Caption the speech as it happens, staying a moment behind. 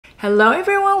Hello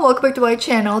everyone, welcome back to my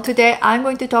channel. Today I'm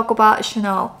going to talk about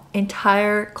Chanel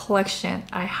entire collection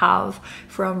I have,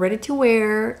 from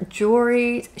ready-to-wear,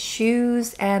 jewelry,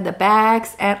 shoes, and the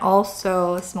bags, and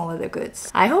also small leather goods.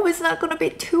 I hope it's not going to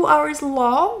be 2 hours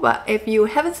long, but if you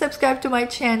haven't subscribed to my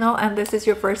channel and this is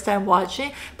your first time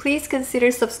watching, please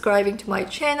consider subscribing to my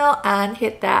channel and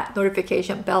hit that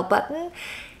notification bell button.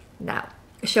 Now,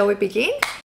 shall we begin?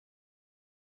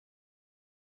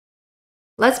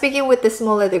 Let's begin with the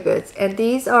small leather goods, and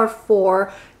these are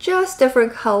for just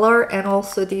different color, and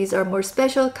also these are more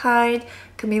special kind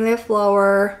camellia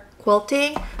flower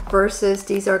quilting versus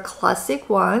these are classic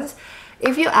ones.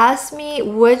 If you ask me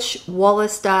which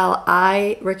wallet style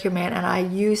I recommend and I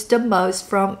use the most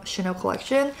from Chanel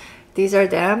collection, these are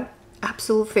them.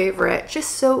 Absolute favorite.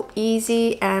 Just so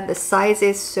easy, and the size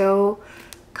is so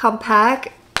compact,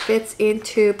 fits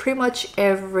into pretty much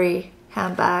every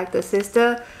handbag. This is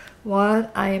the one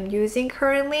I am using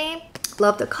currently.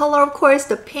 Love the color, of course,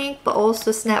 the pink, but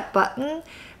also snap button.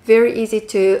 Very easy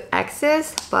to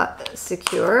access but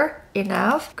secure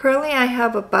enough. Currently I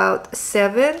have about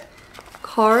 7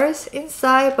 cards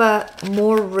inside, but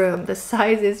more room. The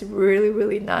size is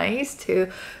really nice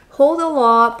to hold a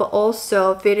lot, but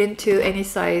also fit into any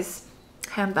size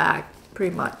handbag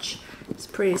pretty much. It's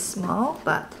pretty small,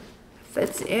 but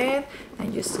fits in,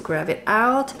 and just grab it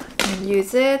out and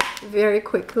use it very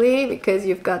quickly because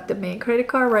you've got the main credit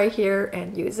card right here,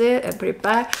 and use it and put it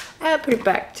back and put it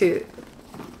back to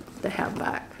the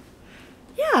handbag.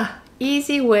 Yeah,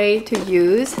 easy way to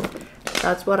use.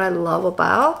 That's what I love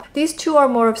about. These two are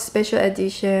more of special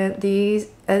edition. These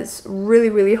is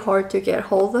really hard to get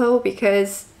hold of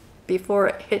because before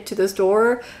it hit to the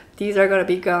store, these are gonna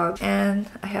be gone. And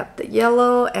I have the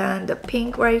yellow and the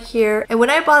pink right here. And when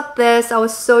I bought this, I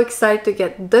was so excited to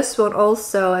get this one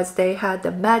also, as they had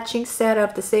the matching set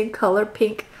of the same color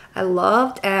pink I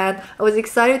loved. And I was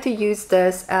excited to use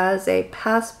this as a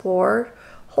passport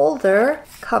holder.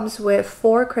 Comes with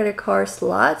 4 credit card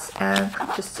slots, and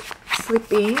just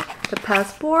slip in the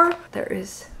passport. There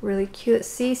is really cute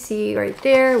CC right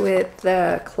there with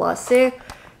the classic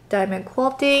diamond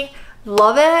quilting.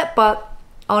 Love it, but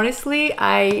honestly,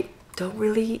 I don't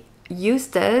really use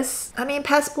this. I mean,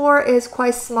 passport is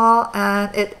quite small, and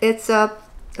it's a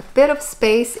bit of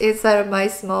space inside of my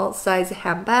small size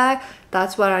handbag.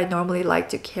 That's what I normally like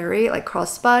to carry, like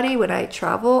crossbody when I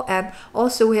travel. And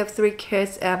also we have 3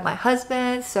 kids and my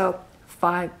husband, so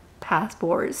 5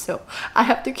 passports. So I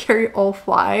have to carry all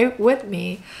 5 with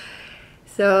me.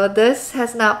 So this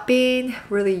has not been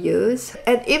really used.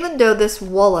 And even though this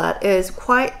wallet is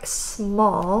quite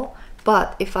small,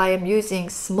 but if I am using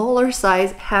smaller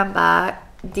size handbag,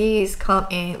 these come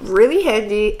in really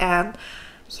handy. And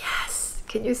yes,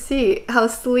 can you see how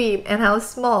slim and how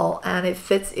small, and it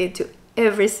fits into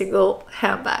every single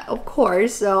handbag, of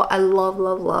course. So I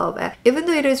love it. Even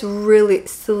though it is really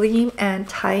slim and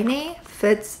tiny,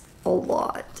 fits a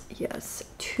lot. Yes,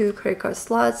 2 credit card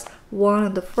slots, 1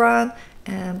 on the front,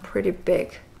 and pretty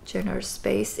big generous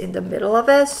space in the middle of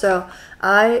it. So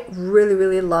I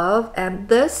really love. And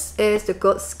this is the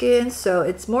goat skin, so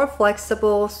it's more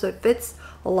flexible, so it fits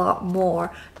a lot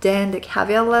more than the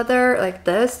caviar leather like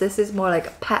this. This is more like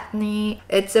a patiny.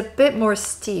 It's a bit more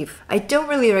stiff. I don't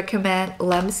really recommend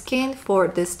lambskin for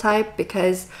this type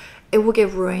because it will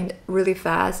get ruined really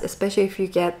fast, especially if you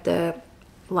get the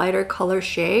lighter color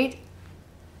shade.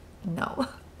 No,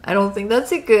 I don't think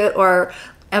that's a good, or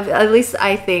at least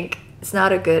I think it's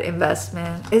not a good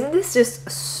investment. Isn't this just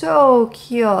so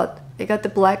cute? I got the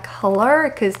black color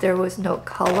because there was no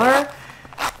color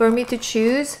for me to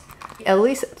choose. At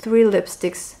least 3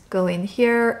 lipsticks go in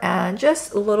here, and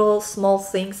just little small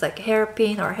things like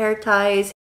hairpin or hair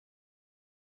ties.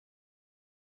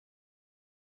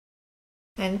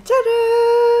 And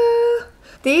ta-da!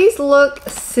 These look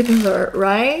similar,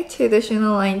 right, to the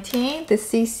Chanel 19, the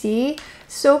CC.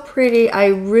 So pretty. I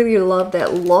really love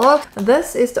that look.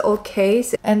 This is the old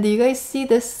case, and do you guys see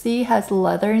the C has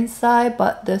leather inside,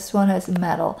 but this one has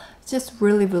metal. It's just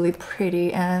really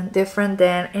pretty and different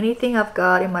than anything I've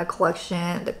got in my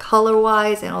collection, the color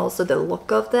wise and also the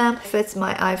look of them. Fits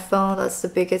my iPhone. That's the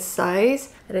biggest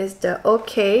size. It is the old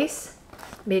case,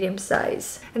 medium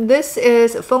size. And this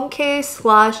is a phone case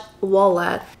slash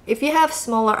wallet. If you have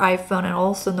smaller iPhone and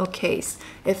also no case,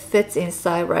 it fits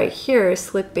inside right here,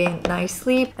 slip in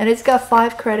nicely. And it's got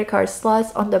 5 credit card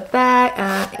slots on the back,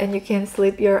 and you can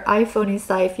slip your iPhone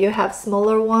inside if you have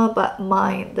smaller one, but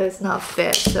mine does not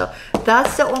fit. So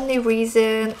that's the only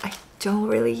reason I don't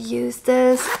really use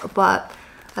this, but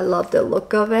I love the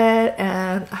look of it,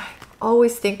 and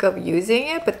always think of using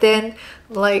it, but then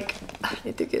like I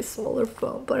need to get a smaller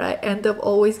phone, but I end up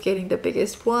always getting the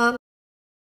biggest one.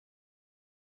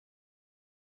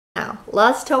 Now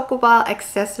let's talk about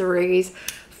accessories.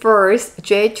 First,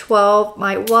 J12,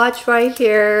 my watch right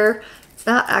here. It's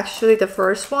not actually the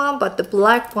first one, but the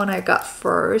black one I got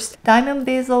first. Diamond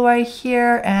bezel right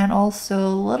here, and also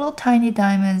little tiny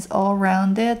diamonds all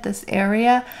around it, this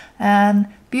area, and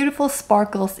beautiful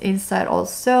sparkles inside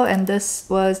also. And this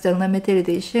was the limited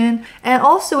edition. And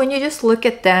also when you just look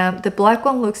at them, the black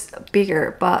one looks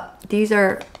bigger, but these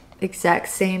are exact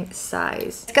same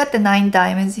size. It's got the 9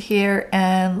 diamonds here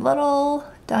and little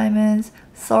diamonds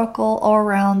circle all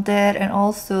around it, and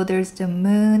also there's the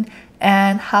moon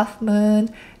and half moon.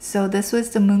 So this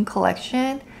was the moon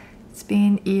collection. It's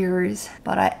been years,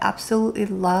 but I absolutely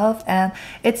love, and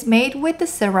it's made with the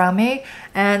ceramic,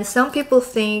 and some people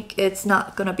think it's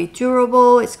not gonna be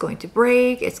durable, it's going to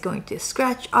break, it's going to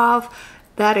scratch off.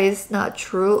 That is not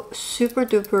true. Super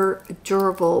duper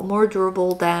durable, more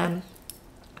durable than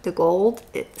the gold.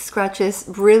 It scratches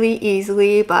really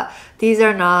easily, but these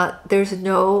are not, there's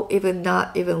not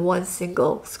even one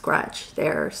single scratch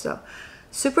there. So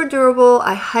super durable.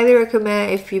 I highly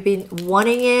recommend if you've been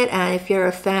wanting it and if you're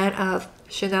a fan of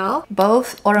Chanel.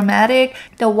 Both automatic.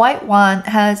 The white one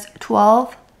has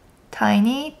 12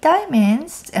 tiny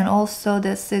diamonds, and also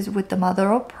this is with the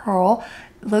mother of pearl.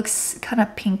 Looks kind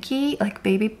of pinky, like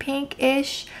baby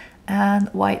pink-ish and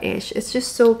white-ish. It's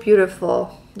just so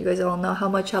beautiful. You guys all know how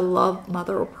much I love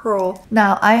mother of pearl.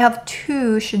 Now I have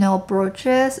 2 Chanel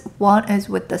brooches. One is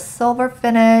with the silver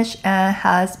finish and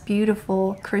has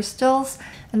beautiful crystals,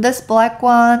 and this black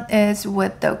one is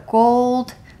with the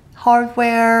gold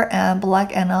hardware and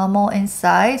black enamel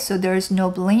inside, so there's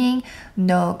no bling,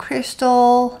 no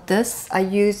crystal. This I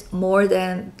use more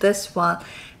than this one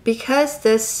because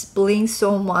this blings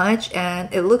so much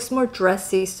and it looks more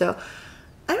dressy. So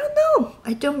I don't know,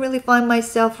 I don't really find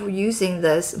myself using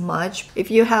this much. If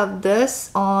you have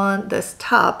this on this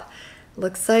top,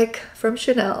 looks like from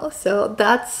Chanel, so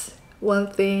that's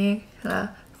one thing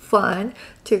fun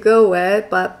to go with.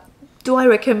 But do I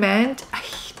recommend?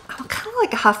 I'm kind of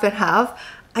like half and half.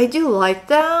 I do like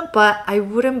them, but I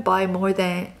wouldn't buy more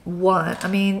than one. I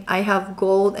mean, I have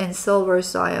gold and silver,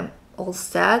 so I am all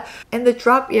set. And the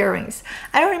drop earrings,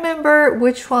 I don't remember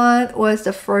which one was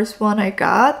the first one I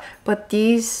got, but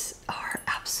these are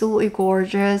absolutely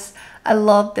gorgeous. I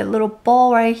love the little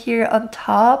ball right here on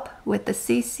top with the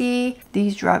CC.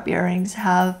 These drop earrings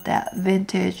have that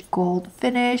vintage gold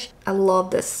finish. I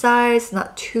love the size,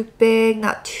 not too big,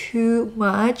 not too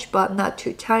much, but not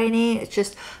too tiny. It's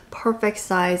just perfect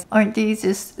size. Aren't these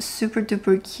just super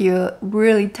duper cute?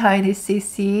 Really tiny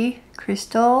CC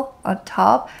crystal on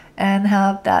top, and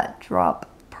have that drop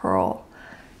pearl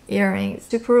earrings.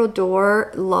 Super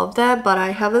adore, love that, but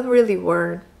I haven't really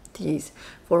worn these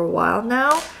for a while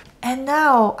now. And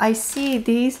now I see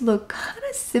these look kind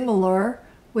of similar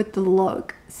with the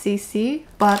look CC,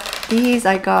 but these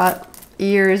I got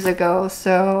years ago.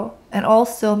 So, and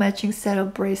also matching set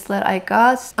of bracelet I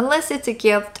got. Unless it's a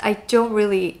gift, I don't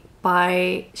really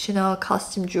buy Chanel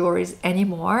custom jewelries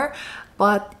anymore.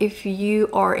 But if you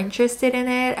are interested in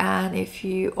it, and if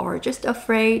you are just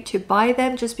afraid to buy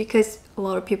them just because a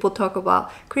lot of people talk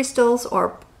about crystals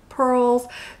or pearls,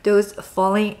 those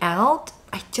falling out,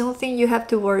 I don't think you have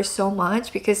to worry so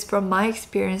much, because from my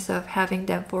experience of having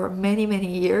them for many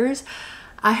years,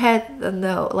 I had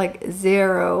like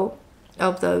 0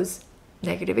 of those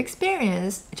negative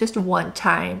experience. Just one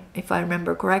time, if I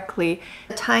remember correctly.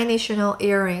 The tiny Chanel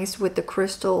earrings with the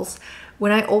crystals,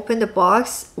 when I opened the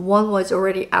box, one was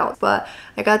already out, but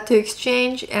I got to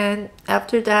exchange, and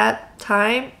after that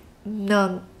time,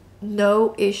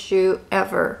 no issue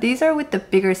ever. These are with the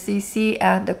bigger CC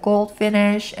and the gold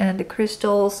finish and the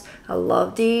crystals. I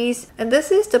love these. And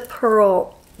this is the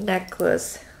pearl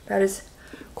necklace that is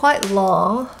quite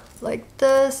long, like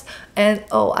this. And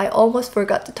oh, I almost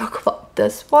forgot to talk about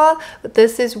this one, but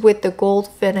this is with the gold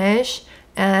finish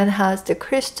and has the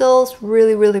crystals,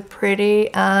 really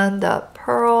pretty, and the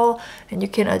pearl, and you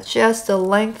can adjust the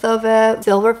length of it.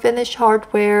 Silver finish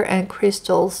hardware and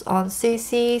crystals on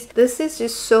CCs. This is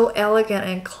just so elegant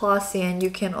and classy, and you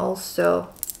can also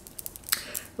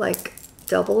like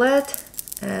double it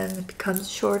and it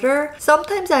becomes shorter.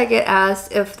 Sometimes I get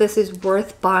asked if this is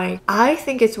worth buying. I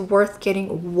think it's worth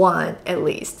getting one at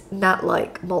least, not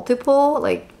like multiple.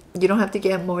 Like, you don't have to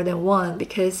get more than one,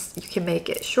 because you can make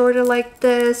it shorter like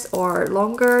this or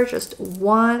longer, just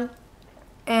one.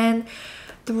 And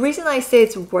the reason I say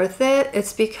it's worth it,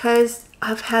 it's because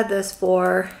I've had this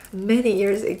for many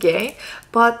years again,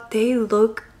 but they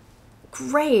look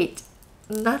great.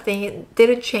 nothing. It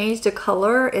didn't change the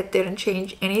color, it didn't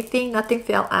change anything, nothing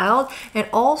fell out. And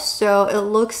also it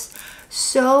looks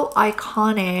so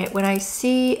iconic when I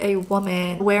see a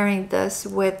woman wearing this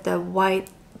with the white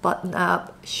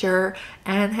button-up shirt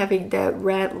and having the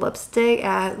red lipstick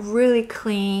and really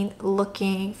clean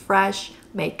looking fresh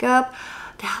makeup.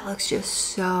 That looks just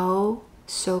so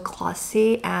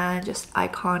classy and just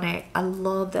iconic. I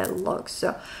love that look,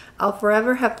 so I'll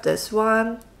forever have this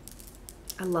one.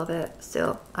 I love it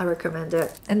still. I recommend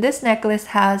it. And this necklace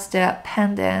has the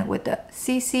pendant with the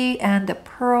CC and the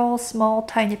pearls, small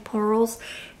tiny pearls.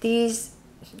 These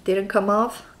didn't come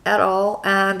off at all,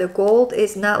 and the gold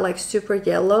is not like super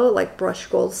yellow like brush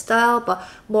gold style, but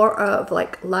more of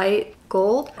like light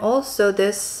gold. Also,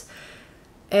 this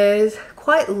is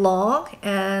quite long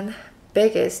and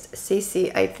biggest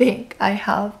CC I think I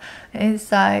have.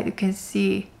 Inside you can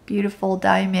see beautiful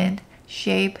diamond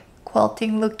shape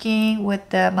quilting looking with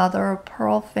the mother of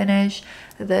pearl finish.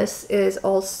 This is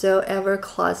also ever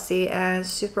classy and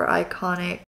super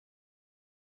iconic.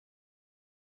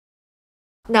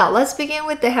 Now let's begin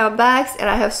with the handbags, and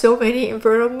I have so many in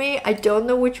front of me. I don't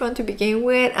know which one to begin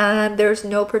with, and there's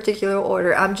no particular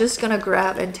order. I'm just gonna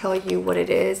grab and tell you what it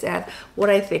is and what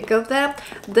I think of them.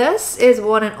 This is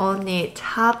one and only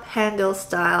top handle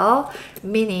style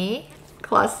mini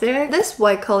classic. This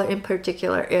white color in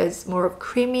particular is more of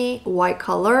creamy white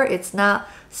color. It's not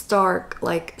stark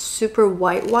like super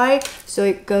white, so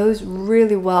it goes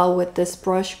really well with this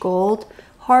brush gold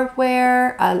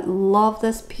hardware. I love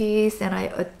this piece and I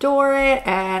adore it.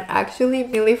 And actually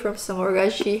Millie from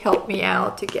SAMORGA, she helped me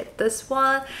out to get this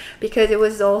one because it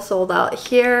was all sold out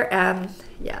here, and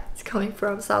yeah, it's coming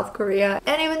from South Korea.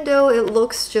 And even though it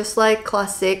looks just like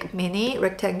classic mini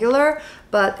rectangular,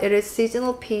 but it is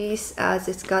seasonal piece as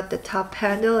it's got the top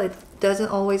handle. It doesn't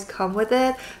always come with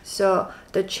it, so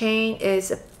the chain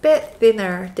is a bit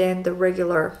thinner than the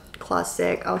regular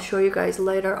classic. I'll show you guys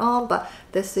later on, but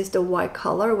this is the white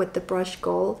color with the brush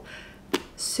gold.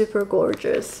 Super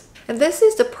gorgeous. And this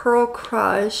is the Pearl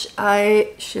Crush.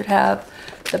 I should have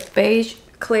the beige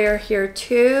clear here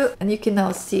too, and you can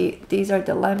now see these are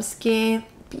the lambskin,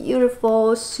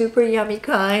 beautiful, super yummy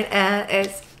kind, and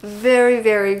it's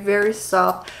very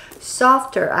soft,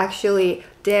 softer actually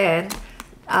than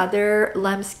other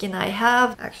lambskin I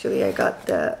have. Actually, I got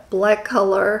the black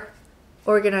color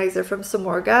organizer from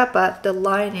SAMORGA, but the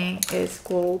lining is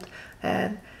gold,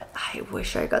 and I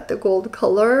wish I got the gold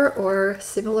color or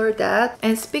similar that.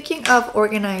 And speaking of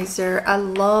organizer, I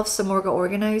love SAMORGA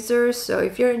organizers, so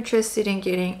if you're interested in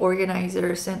getting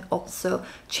organizers and also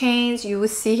chains, you will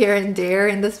see here and there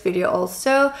in this video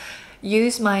also.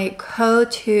 Use my code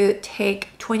to take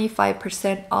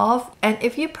 25% off, and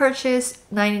if you purchase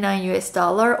 $99 US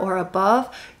or above,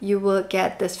 you will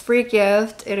get this free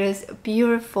gift. It is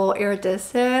beautiful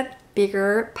iridescent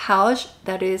bigger pouch.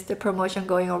 That is the promotion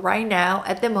going on right now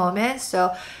at the moment,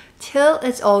 so till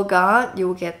it's all gone you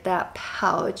will get that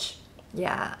pouch.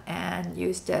 Yeah, and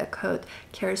use the code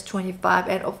CHARIS25.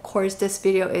 And of course this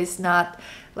video is not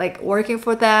like working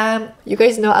for them. You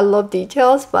guys know I love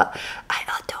details, but I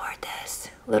adore this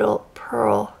little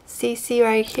pearl CC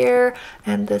right here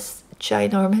and this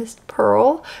ginormous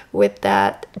pearl with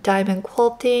that diamond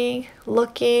quilting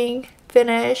looking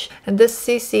finish. And this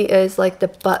CC is like the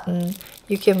button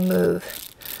you can move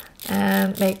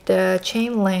and make the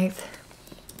chain length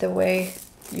the way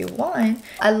you want.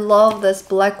 I love this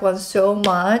black one so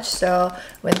much, so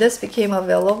when this became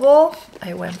available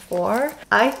I went for.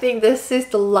 I think this is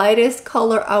the lightest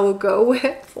color I will go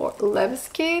with for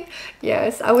lambskin.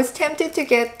 Yes, I was tempted to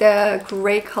get the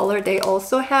gray color they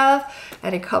also have,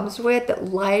 and it comes with the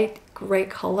light gray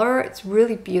color. It's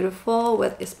really beautiful,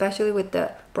 with especially with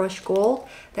the brush gold,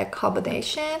 that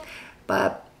combination.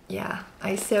 But yeah,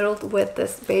 I settled with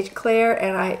this beige clear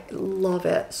and I love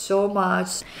it so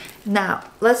much. Now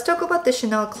let's talk about the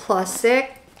Chanel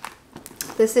Classic.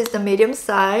 This is the medium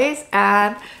size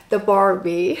and the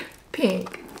Barbie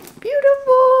pink.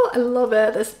 Beautiful, I love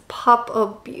it. This pop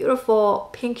of beautiful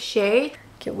pink shade. You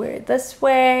can wear it this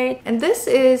way. And this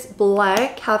is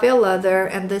black caviar leather,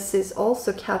 and this is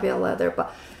also caviar leather,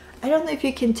 but I don't know if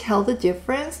you can tell the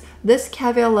difference. This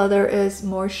caviar leather is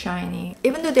more shiny.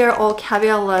 Even though they're all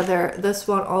caviar leather, this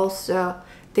one also,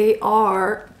 they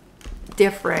are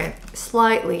different,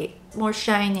 slightly more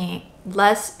shiny,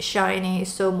 less shiny,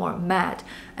 so more matte.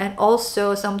 And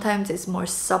also sometimes it's more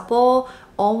supple,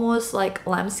 almost like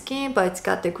lambskin, but it's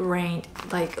got the grained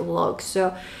like look.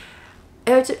 So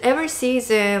every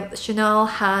season Chanel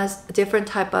has a different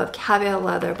type of caviar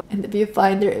leather. In the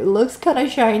viewfinder it looks kind of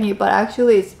shiny, but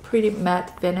actually it's pretty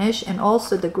matte finish, and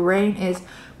also the grain is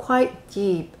quite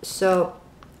deep, so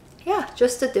yeah,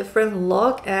 just a different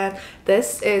look. And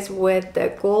this is with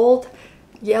the gold,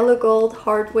 yellow gold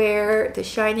hardware, the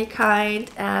shiny kind,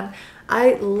 and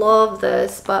I love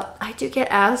this, but I do get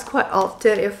asked quite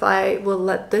often if I will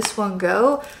let this one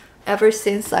go ever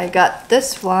since I got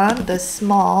this one, the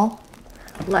small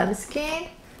lambskin,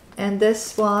 and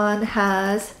this one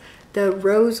has the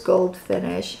rose gold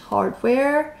finish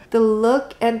hardware. The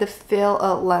look and the feel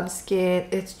of lambskin,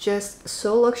 it's just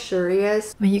so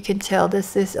luxurious. I mean, you can tell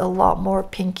this is a lot more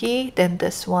pinky than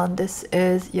this one. This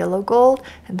is yellow gold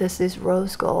and this is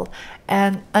rose gold.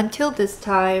 And until this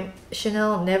time,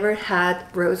 Chanel never had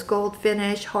rose gold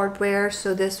finish hardware,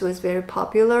 so this was very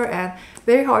popular and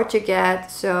very hard to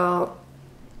get. So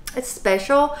it's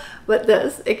special, but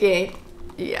this again,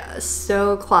 yeah,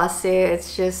 so classy.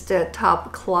 It's just the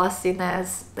top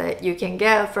classiness that you can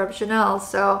get from Chanel.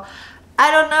 So I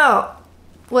don't know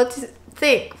what to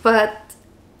think, but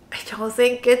I don't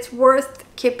think it's worth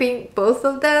keeping both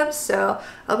of them. So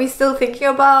I'll be still thinking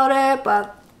about it,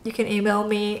 but you can email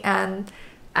me and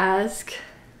ask.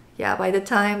 Yeah, by the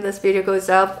time this video goes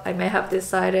up, I may have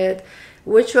decided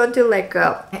which one to let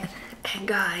go. And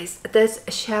guys, this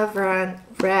chevron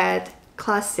red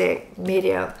classic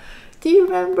medium. Do you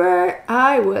remember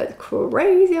I went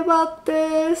crazy about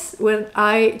this when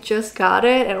I just got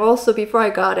it, and also before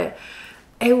I got it,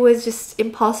 it was just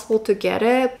impossible to get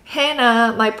it.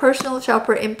 Hannah, my personal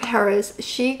shopper in Paris,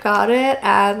 she got it,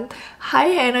 and hi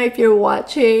Hannah, if you're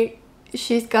watching,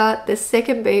 she's got the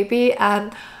second baby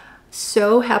and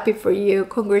so happy for you,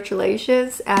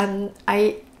 congratulations. And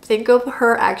I think of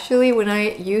her actually when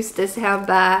I use this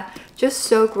handbag, just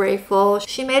so grateful.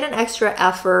 She made an extra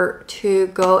effort to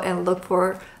go and look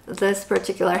for this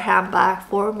particular handbag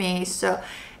for me, so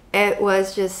it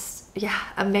was just, yeah,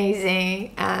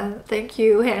 amazing. And thank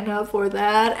you Hannah for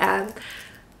that. And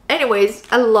anyways,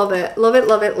 I love it, love it,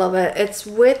 love it, love it. It's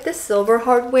with the silver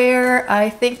hardware.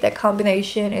 I think that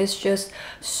combination is just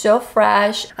so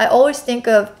fresh. I always think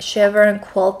of chevron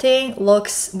quilting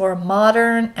looks more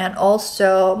modern and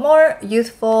also more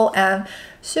youthful and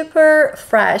super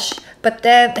fresh, but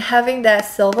then having that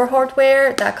silver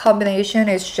hardware, that combination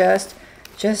is just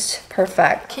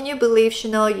perfect. Can you believe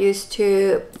Chanel used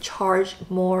to charge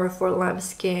more for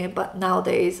lambskin, but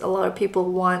nowadays a lot of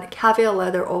people want caviar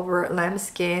leather over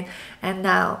lambskin, and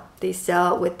now they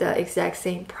sell with the exact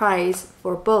same price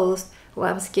for both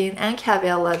lambskin and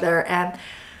caviar leather. And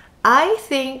I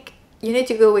think you need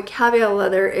to go with caviar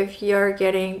leather if you're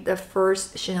getting the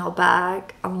first Chanel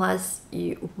bag, unless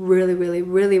you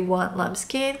really want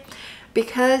lambskin,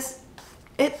 because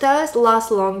it does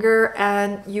last longer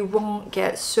and you won't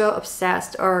get so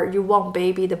obsessed, or you won't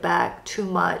baby the bag too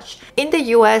much. In the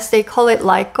US they call it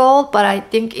light gold, but I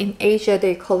think in Asia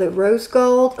they call it rose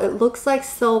gold. It looks like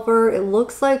silver, it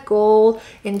looks like gold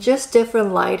in just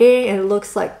different lighting. It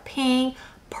looks like pink,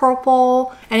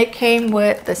 purple, and it came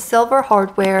with the silver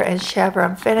hardware and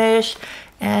chevron finish,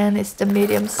 and it's the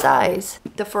medium size.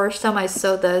 The first time I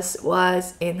saw this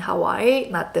was in Hawaii,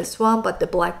 not this one, but the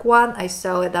black one. I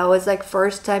saw it, that was like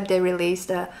first time they released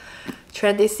the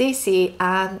trendy CC,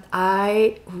 and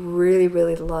I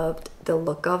really loved the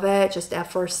look of it just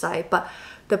at first sight. But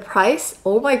the price,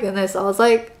 oh my goodness, I was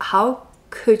like, how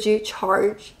could you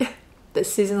charge the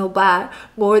seasonal bag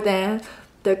more than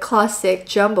the classic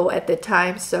jumbo at the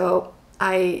time? So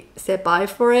I said bye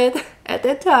for it at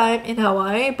that time in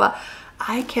Hawaii, but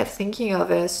I kept thinking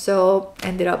of it, so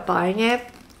ended up buying it.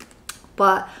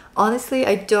 But honestly,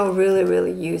 I don't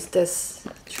really use this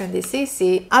trendy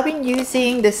CC. I've been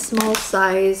using the small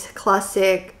size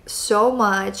classic so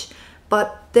much,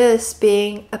 but this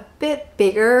being a bit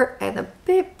bigger and a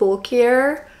bit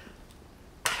bulkier,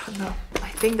 I don't know, I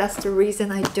think that's the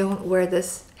reason I don't wear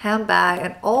this handbag.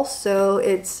 And also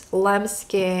it's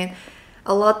lambskin,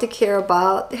 a lot to care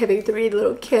about having 3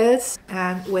 little kids,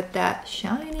 and with that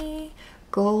shiny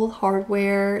gold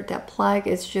hardware, that plug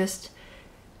is just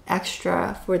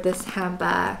extra for this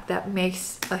handbag. That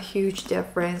makes a huge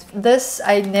difference. This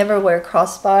I never wear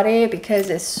crossbody because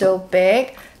it's so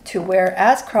big to wear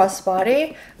as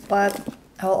crossbody, but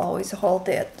I'll always hold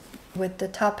it with the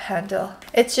top handle.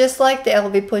 It's just like the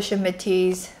LV Push and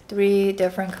Métis, 3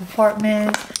 different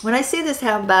compartments. When I see this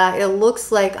handbag, it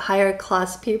looks like higher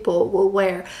class people will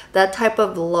wear that type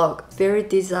of look. Very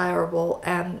desirable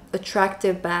and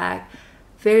attractive bag,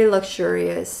 very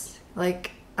luxurious,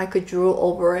 like I could drool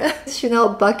over it. Chanel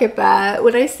bucket bag,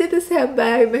 when I see this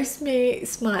handbag, it makes me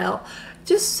smile.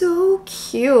 Just so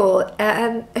cute,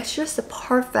 and it's just a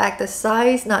perfect, the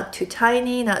size, not too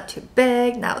tiny, not too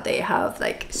big. Now they have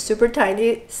like super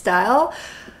tiny style,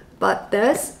 but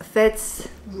this fits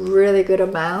really good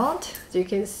amount, as you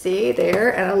can see there.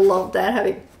 And I love that,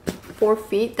 having 4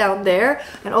 feet down there.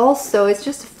 And also it's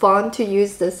just fun to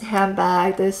use this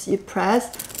handbag. This you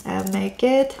press and make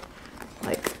it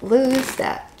like loose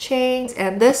that chain.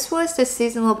 And this was the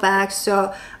seasonal bag,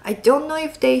 so I don't know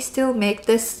if they still make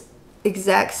this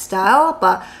exact style,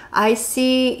 but I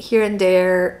see here and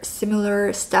there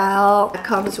similar style. It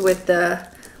comes with the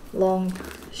long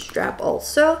strap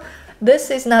also. This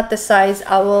is not the size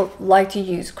I would like to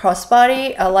use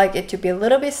crossbody. I like it to be a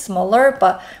little bit smaller,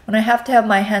 but when I have to have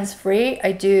my hands free,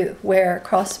 I do wear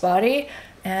crossbody.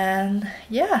 And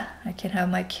yeah, I can have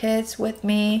my kids with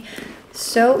me.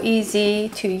 So easy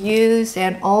to use,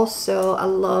 and also I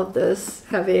love this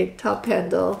having top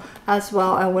handle as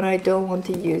well. And when I don't want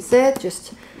to use it,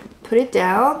 just put it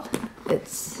down, it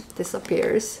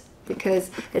disappears because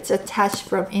it's attached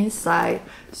from inside.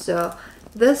 So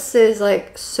this is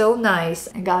like so nice.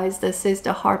 And guys, this is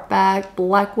the hard bag,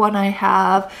 black one I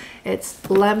have. It's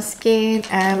lambskin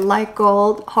and light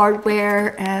gold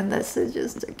hardware, and this is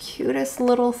just the cutest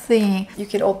little thing. You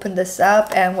can open this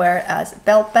up and wear it as a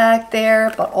belt bag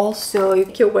there, but also you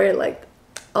can wear like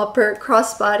upper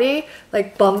crossbody,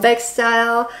 like bum bag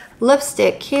style.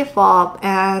 Lipstick, key fob,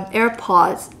 and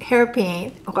AirPods,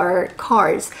 hairpin, or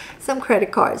cards, some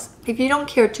credit cards. If you don't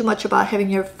care too much about having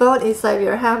your phone inside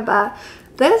your handbag,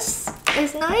 this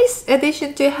is nice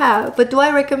addition to have. But do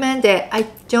I recommend it? I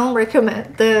don't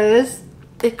recommend this.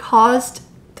 It cost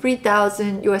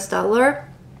 $3,000 US.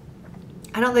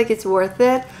 I don't think it's worth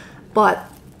it, but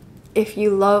if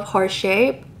you love heart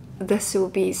shape, this will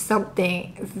be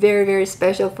something very, very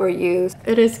special for you.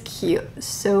 It is cute,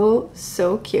 so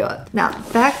cute. Now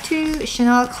back to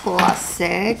Chanel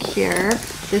Classic here.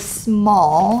 This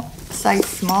small, size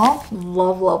small,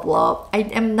 love. I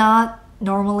am not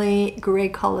normally gray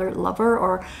color lover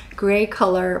or gray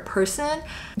color person.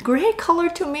 Gray color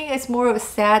to me is more of a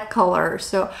sad color,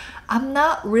 so I'm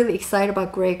not really excited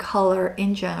about gray color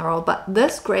in general, but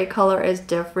this gray color is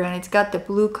different. It's got the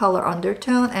blue color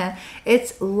undertone and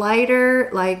it's lighter,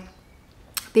 like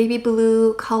baby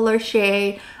blue color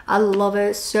shade. I love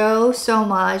it so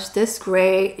much. This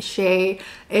gray shade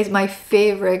is my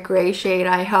favorite gray shade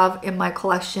I have in my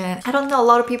collection. I don't know, a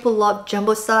lot of people love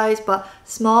jumbo size, but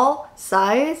small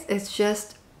size is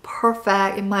just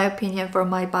perfect in my opinion for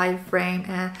my body frame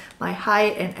and my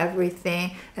height and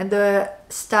everything. And the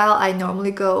style I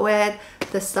normally go with,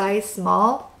 the size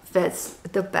small fits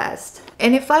the best.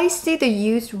 And if I see the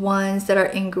used ones that are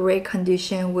in great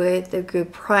condition with a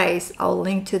good price, I'll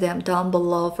link to them down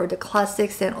below for the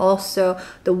classics and also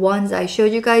the ones I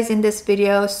showed you guys in this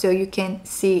video, so you can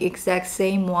see exact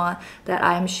same one that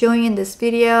I'm showing in this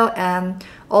video. And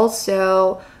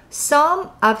also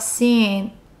some I've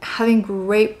seen having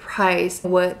great price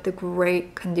with the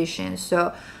great condition.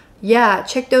 So yeah,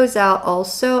 check those out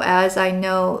also, as I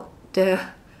know the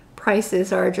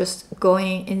prices are just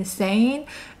going insane.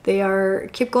 They are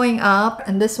keep going up.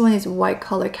 And this one is white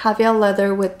color caviar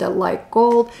leather with the light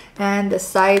gold and the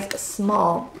size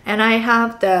small. And I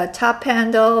have the top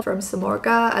handle from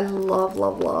SAMORGA. I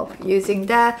love using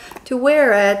that to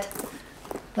wear it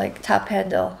like top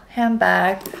handle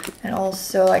handbag, and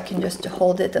also I can just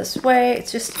hold it this way.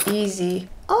 It's just easy.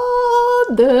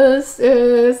 Oh, this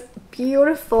is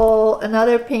beautiful.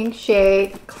 Another pink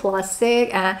shade,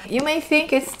 classic. And you may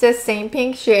think it's the same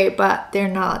pink shade, but they're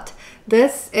not.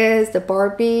 This is the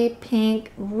Barbie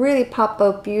pink, really pop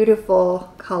up,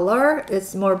 beautiful color.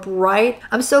 It's more bright.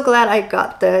 I'm so glad I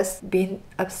got this. Been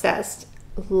obsessed,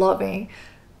 loving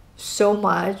so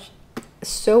much.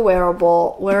 So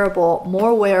wearable,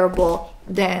 more wearable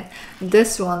than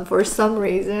this one for some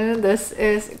reason. This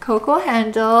is cocoa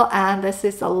handle and this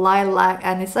is a lilac,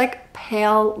 and it's like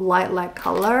pale lilac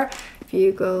color. If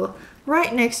you go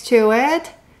right next to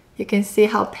it, you can see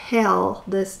how pale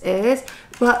this is.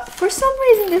 But for some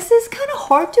reason, this is kind of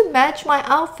hard to match my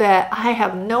outfit. I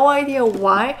have no idea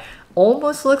why.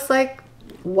 Almost looks like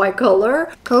white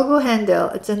color. Cocoa handle.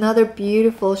 It's another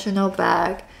beautiful Chanel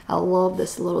bag. I love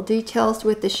this little details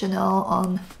with the Chanel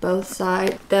on both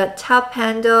sides. The top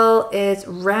handle is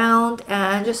round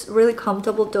and just really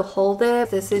comfortable to hold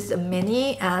it. This is a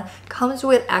mini and comes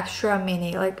with extra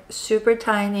mini, like super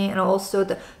tiny, and also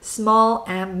the small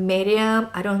and medium.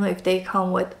 I don't know if they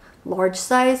come with large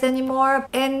size anymore.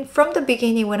 And from the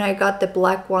beginning when I got the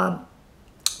black one,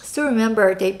 still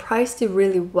remember they priced it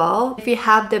really well. If you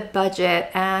have the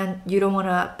budget and you don't want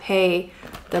to pay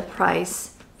the price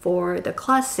for the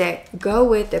classic, go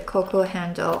with the cocoa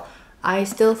handle. I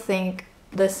still think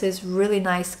this is really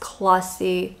nice,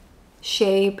 classy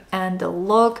shape and the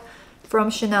look from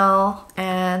Chanel,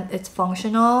 and it's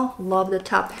functional. Love the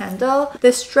top handle.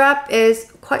 The strap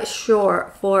is quite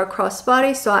short for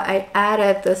crossbody, so I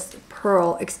added this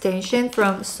pearl extension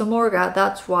from SAMORGA.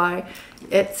 That's why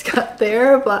it's got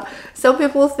there, but some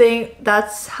people think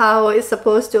that's how it's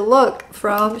supposed to look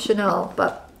from Chanel,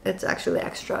 but it's actually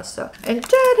extra. So, and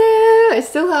ta-da! I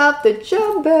still have the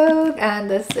jumbo, and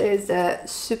this is a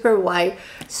super white,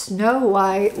 snow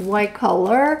white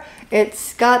color.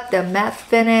 It's got the matte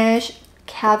finish,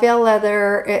 caviar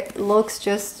leather. It looks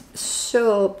just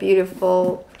so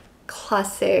beautiful,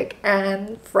 classic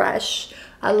and fresh.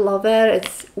 I love it.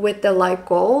 It's with the light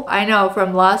gold. I know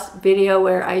from last video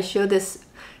where I showed this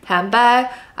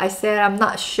handbag, I said I'm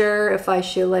not sure if I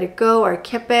should let it go or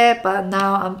keep it, but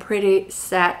now I'm pretty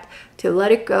set to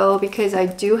let it go because I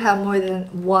do have more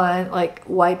than one like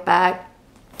white bag,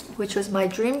 which was my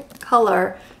dream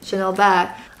color Chanel bag.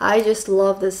 I just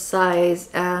love this size,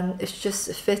 and it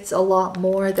just fits a lot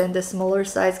more than the smaller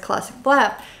size classic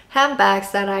flat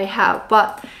handbags that I have,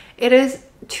 but it is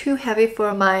too heavy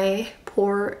for my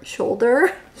poor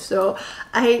shoulder, so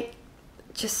I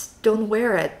just don't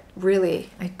wear it. Really,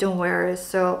 I don't wear it.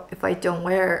 So if I don't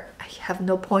wear it, I have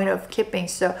no point of keeping.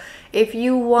 So if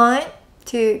you want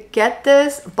to get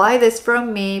this, buy this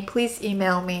from me, please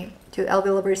email me to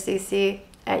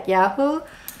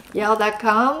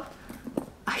LVloverCC@yahoo.com.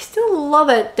 I still love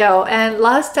it though, and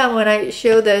last time when I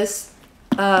showed this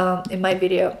in my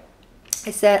video,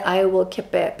 I said I will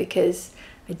keep it because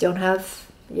I don't have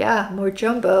more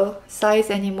jumbo size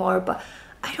anymore, but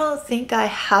I don't think I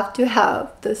have to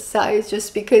have the size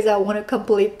just because I want to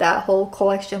complete that whole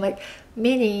collection, like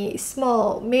mini,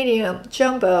 small, medium,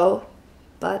 jumbo.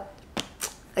 But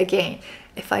again,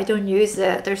 if I don't use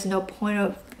it, there's no point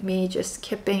of me just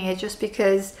keeping it just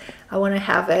because I want to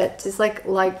have it. It's like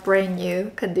brand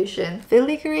new condition.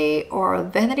 Filigree or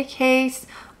vanity case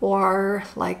or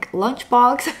like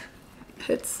lunchbox.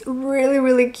 It's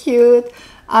really cute.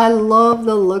 I love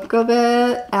the look of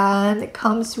it, and it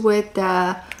comes with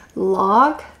the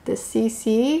lock, the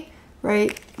CC,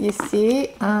 right? You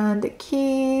see, and the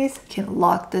keys. You can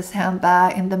lock this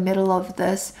handbag in the middle of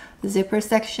this zipper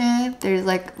section. There's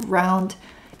like round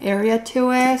area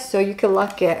to it, so you can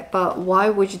lock it, but why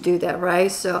would you do that,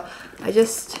 right? So I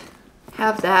just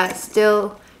have that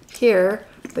still here,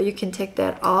 but you can take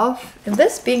that off. And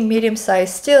this being medium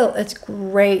size, still it's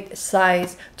great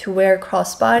size to wear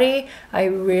crossbody. I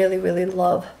really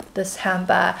love this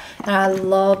handbag, and I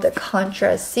love the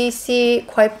contrast CC,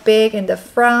 quite big in the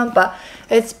front, but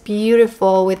it's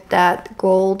beautiful with that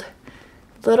gold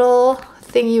little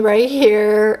thingy right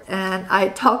here. And I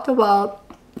talked about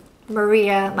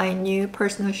Maria, my new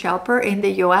personal shopper in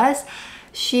the US.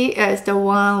 She is the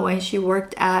one when she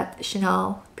worked at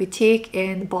Chanel boutique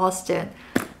in Boston.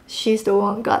 She's the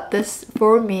one got this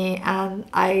for me, and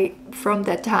from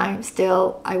that time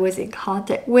still I was in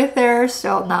contact with her,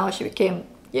 so now she became,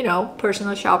 you know,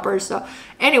 personal shopper. So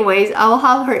anyways, I'll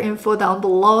have her info down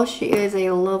below. She is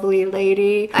a lovely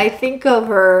lady. I think of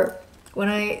her when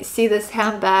I see this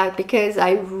handbag because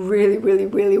I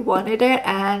really wanted it,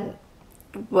 and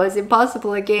it was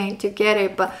impossible again to get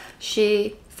it, but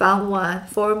she found one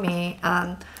for me,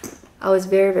 and I was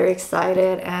very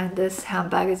excited, and this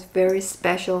handbag is very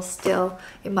special still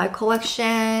in my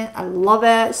collection. I love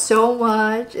it so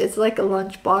much. It's like a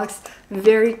lunchbox,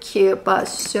 very cute, but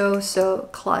so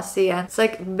classy, and it's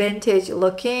like vintage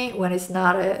looking when it's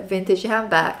not a vintage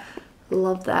handbag.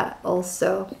 Love that.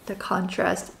 Also the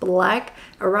contrast black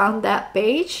around that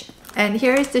beige. And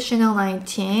here is the Chanel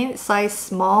 19 size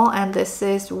small, and this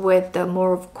is with the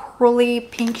more curly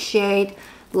pink shade,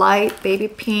 light baby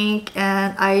pink,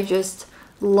 and I just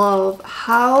love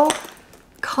how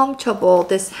comfortable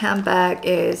this handbag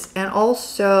is. And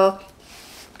also,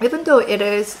 even though it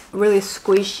is really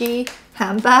squishy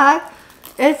handbag,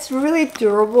 it's really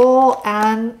durable,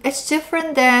 and it's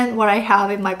different than what I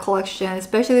have in my collection,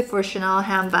 especially for Chanel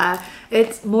handbag.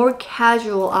 It's more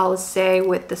casual, I would say,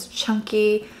 with this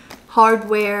chunky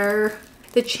hardware,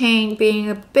 the chain being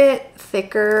a bit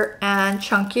thicker and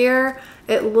chunkier.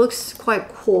 It looks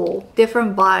quite cool,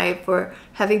 different vibe for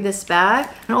having this bag.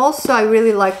 And also I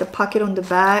really like the pocket on the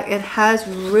back. It has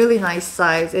really nice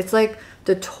size. It's like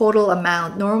the total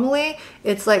amount. Normally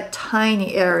it's like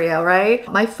tiny area, right?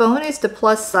 My phone is the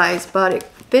plus size, but it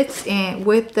fits in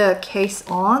with the case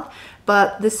on.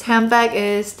 But this handbag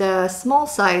is the small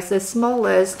size, the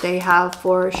smallest they have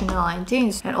for Chanel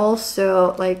 19s. And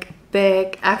also like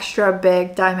big, extra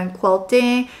big diamond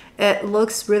quilting. It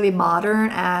looks really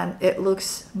modern, and it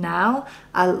looks now.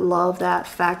 I love that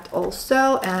fact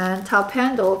also. And top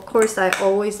handle, of course, I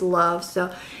always love. So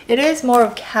it is more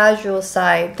of casual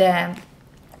side than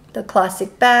the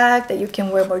classic bag that you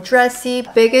can wear more dressy.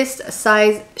 Biggest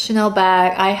size Chanel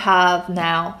bag I have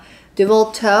now,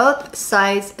 dual tote,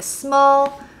 size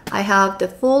small, I have the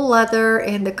full leather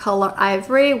in the color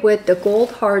ivory with the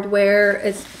gold hardware.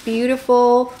 It's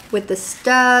beautiful with the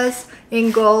studs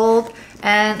in gold,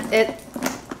 and it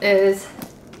is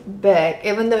big.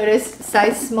 Even though it is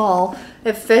size small,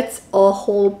 it fits a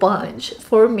whole bunch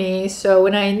for me. So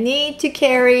when I need to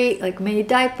carry like many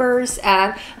diapers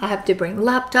and I have to bring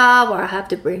laptop or I have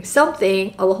to bring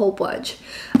something, a whole bunch,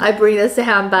 I bring this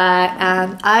handbag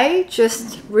and I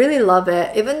just really love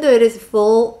it. Even though it is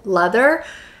full leather,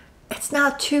 it's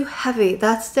not too heavy.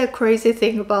 That's the crazy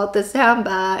thing about this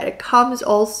handbag. It comes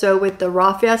also with the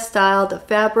raffia style, the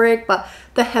fabric, but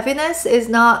the heaviness is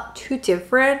not too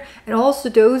different. And also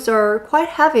those are quite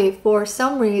heavy for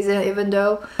some reason, even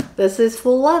though this is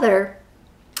full leather.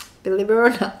 Believe it or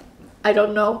not. I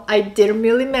don't know. I didn't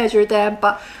really measure them,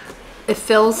 but it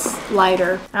feels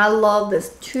lighter. And I love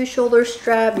this 2 shoulder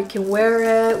strap. You can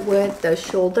wear it with the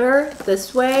shoulder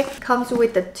this way. Comes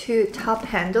with the 2 top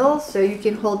handles, so you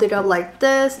can hold it up like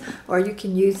this, or you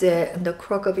can use it in the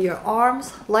crook of your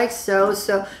arms like so.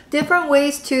 So different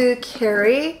ways to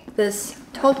carry this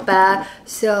tote bag.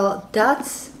 So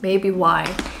that's maybe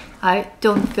why I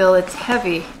don't feel it's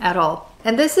heavy at all.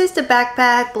 And this is the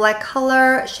backpack, black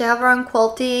color, chevron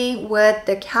quilting with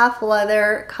the calf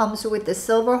leather, comes with the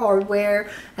silver hardware,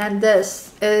 and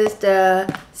this is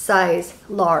the size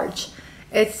large.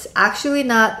 It's actually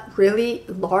not really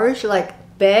large, like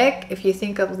big, if you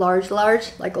think of large,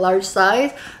 like large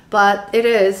size, but it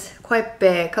is quite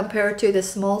big compared to the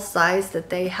small size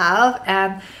that they have,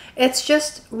 and it's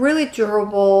just really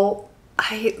durable.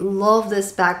 I love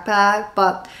this backpack,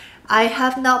 but I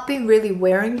have not been really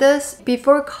wearing this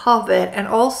before COVID, and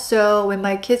also when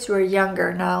my kids were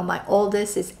younger. Now my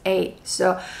oldest is 8,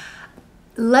 so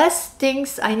less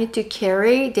things I need to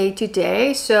carry day to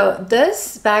day. So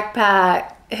this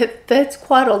backpack, it fits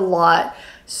quite a lot.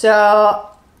 So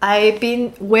I've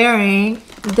been wearing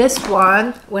this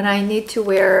one when I need to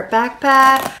wear a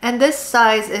backpack, and this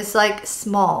size is like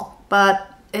small, but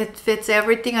it fits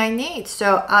everything I need.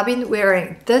 So I've been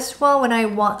wearing this one when I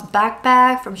want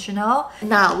backpack from Chanel.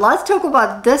 Now let's talk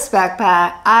about this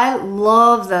backpack. I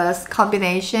love this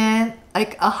combination,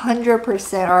 like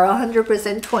 100% or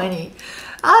 100% 20.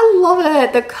 I love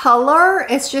it. The color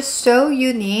is just so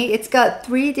unique. It's got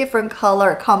 3 different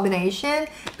color combination.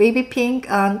 Baby pink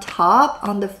on top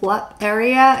on the flap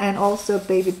area, and also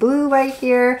baby blue right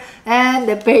here, and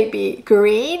the baby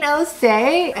green, I'll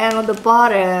say. And on the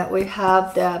bottom we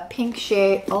have the pink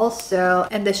shade also,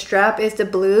 and the strap is the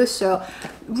blue. So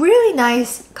really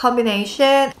nice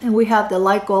combination. And we have the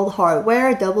light gold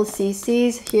hardware, double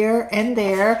CCs here and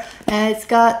there, and it's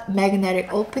got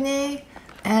magnetic opening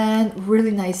and really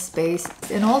nice space.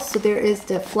 And also there is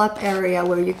the flap area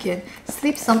where you can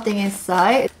slip something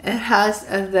inside. It has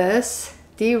this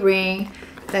D-ring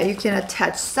that you can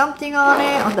attach something on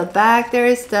it. On the back there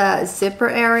is the zipper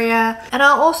area, and I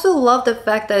also love the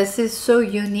fact that this is so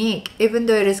unique. Even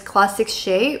though it is classic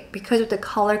shape, because of the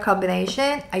color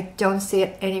combination, I don't see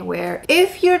it anywhere.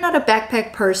 If you're not a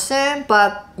backpack person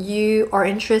but you are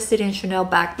interested in Chanel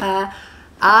backpack,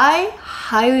 I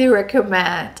highly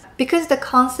recommend, because the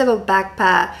concept of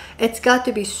backpack, it's got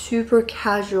to be super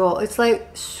casual. It's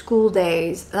like school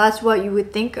days. That's what you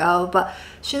would think of, but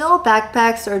Chanel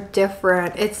backpacks are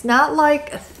different. It's not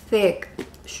like thick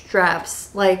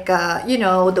straps, like you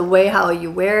know, the way how you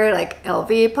wear like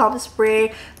LV, Palm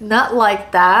Spring, not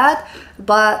like that,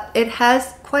 but it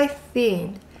has quite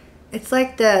thin. It's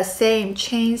like the same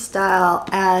chain style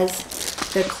as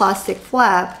the classic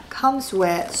flap comes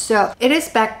with. So it is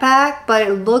backpack, but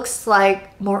it looks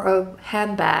like more of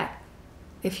handbag,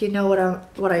 if you know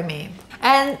what I mean.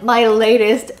 And my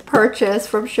latest purchase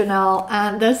from Chanel,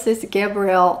 and this is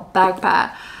Gabrielle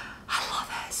backpack. I love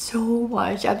it so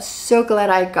much. I'm so glad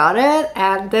I got it.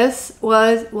 And this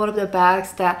was one of the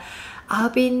bags that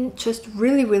I've been just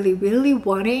really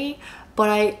wanting, but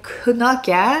I could not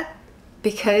get,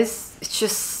 because it's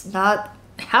just not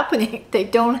happening. They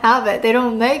don't have it. They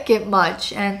don't make it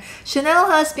much. And Chanel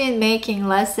has been making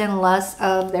less and less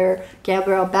of their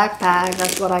Gabrielle backpack.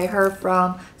 That's what I heard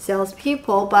from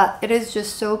salespeople, but it is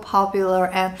just so popular.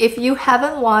 And if you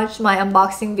haven't watched my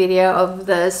unboxing video of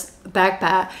this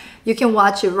backpack, you can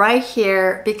watch it right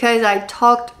here, because I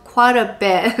talked quite a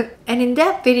bit. And in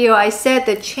that video I said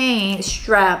the chain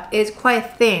strap is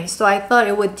quite thin, so I thought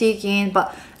it would dig in,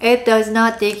 but it does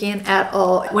not dig in at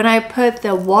all. When I put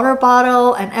the water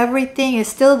bottle and everything, it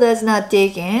still does not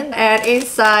dig in. And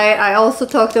inside I also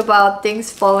talked about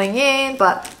things falling in,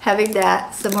 but having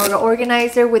that SAMORGA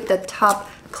organizer with the top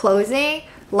closing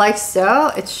like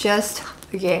so, it's just,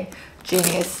 again,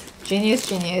 genius.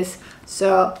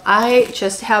 So I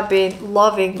just have been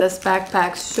loving this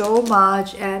backpack so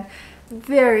much, and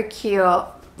very cute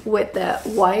with the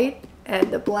white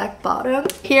and the black bottom.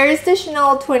 Here is the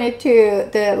Chanel 22,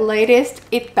 the latest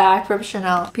it bag from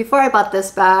Chanel. Before I bought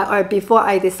this bag, or before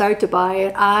I decided to buy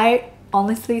it, I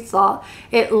honestly thought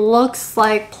it looks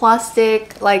like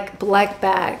plastic, like black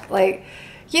bag, like,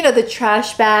 you know, the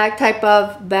trash bag type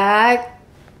of bag.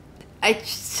 I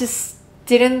just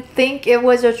didn't think it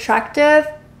was attractive,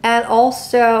 and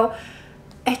also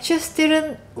it just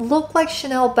didn't look like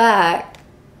Chanel bag.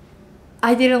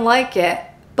 I didn't like it,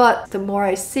 but the more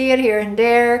I see it here and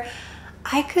there,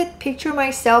 I could picture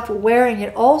myself wearing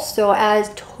it also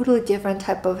as totally different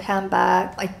type of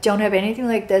handbag. I don't have anything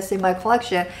like this in my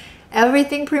collection.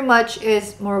 Everything pretty much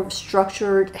is more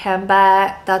structured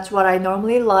handbag. That's what I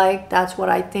normally like. That's what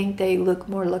I think they look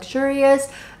more luxurious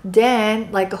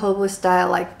than like a hobo style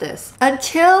like this.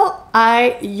 Until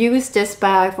I used this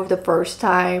bag for the first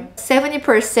time,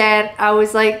 70% I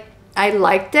was like, I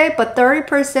liked it, but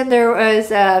 30% there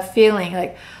was a feeling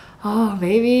like, oh,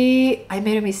 maybe I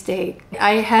made a mistake.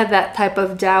 I had that type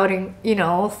of doubting, you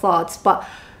know, thoughts. But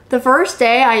the first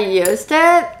day I used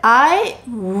it, I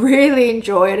really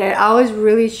enjoyed it. I was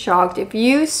really shocked. If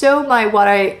you saw my what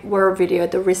I wear video,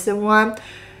 the recent one,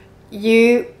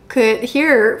 you could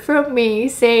hear from me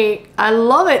saying, I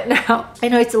love it now. I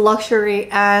know it's a luxury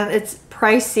and it's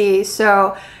pricey,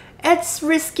 so it's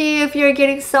risky if you're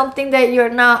getting something that you're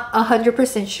not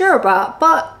 100% sure about.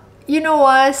 But you know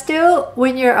what, still,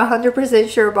 when you're 100%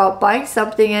 sure about buying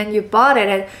something and you bought it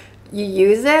and you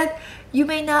use it, you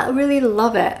may not really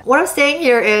love it. What I'm saying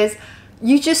here is,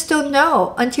 you just don't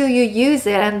know until you use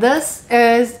it, and this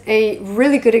is a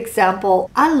really good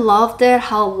example. I loved it,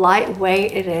 how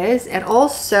lightweight it is, and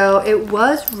also it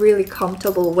was really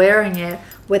comfortable wearing it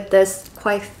with this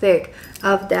quite thick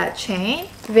of that chain.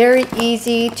 Very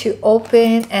easy to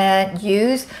open and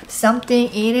use, something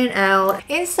in and out.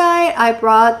 Inside, I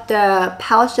brought the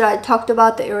pouch that I talked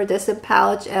about, the iridescent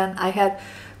pouch, and I had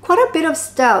quite a bit of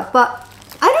stuff, but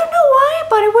I don't know why,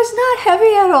 but it was not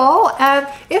heavy at all, and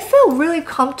it felt really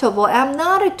comfortable. I'm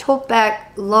not a tote bag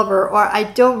lover, or I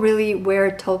don't really wear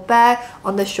a tote bag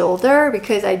on the shoulder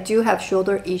because I do have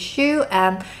shoulder issue,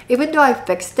 and even though I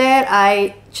fixed it,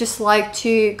 I just like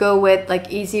to go with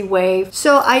like easy wave.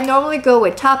 So I normally go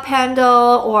with top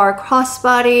handle or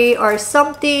crossbody or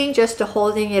something just to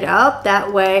holding it up.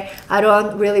 That way I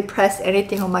don't really press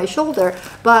anything on my shoulder.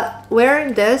 But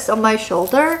wearing this on my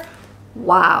shoulder,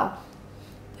 wow.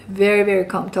 Very, very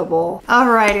comfortable.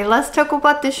 Alrighty, let's talk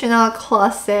about the Chanel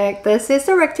Classic. This is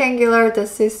a rectangular,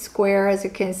 this is square, as you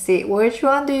can see. Which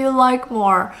one do you like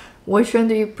more? Which one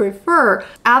do you prefer?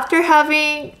 After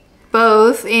having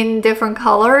both in different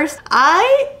colors,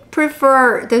 I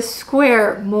prefer the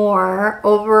square more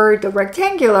over the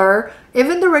rectangular.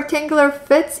 Even the rectangular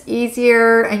fits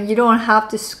easier and you don't have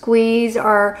to squeeze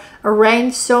or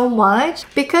arrange so much,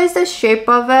 because the shape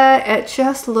of it, it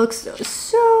just looks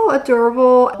so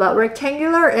adorable. But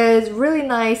rectangular is really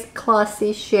nice,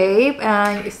 classy shape,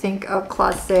 and you think of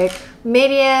classic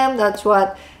medium, that's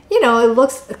what, you know, it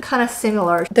looks kind of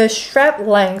similar. The strap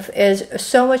length is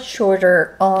so much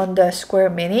shorter on the square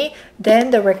mini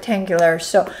than the rectangular.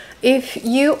 So if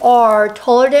you are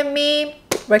taller than me,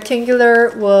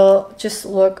 rectangular will just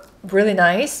look really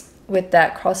nice with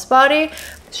that crossbody.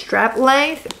 Strap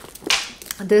length,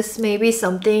 this may be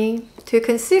something to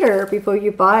consider before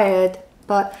you buy it.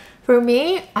 But for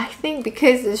me, I think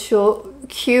because it's so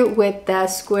cute with that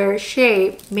square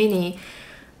shape mini,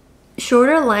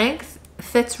 shorter length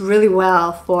fits really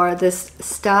well for this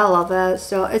style of it.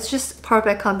 So it's just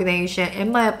perfect combination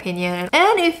in my opinion.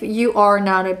 And if you are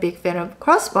not a big fan of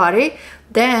crossbody,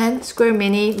 then square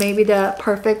mini may be the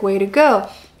perfect way to go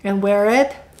and wear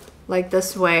it like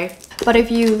this way. But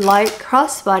if you like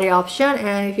crossbody option,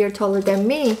 and if you're taller than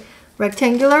me,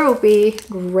 rectangular will be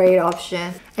great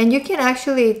option. And you can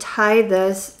actually tie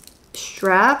this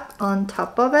strap on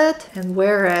top of it and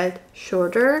wear it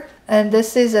shorter. And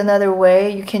this is another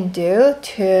way you can do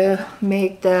to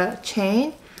make the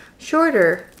chain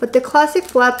shorter. But the classic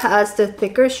flap has the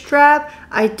thicker strap.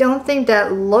 I don't think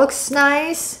that looks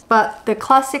nice, but the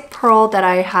classic pearl that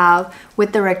I have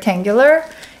with the rectangular,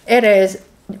 it is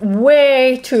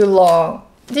way too long.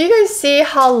 Do you guys see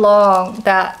how long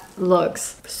that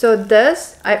looks? So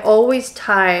this, I always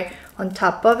tie on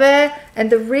top of it, and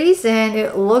the reason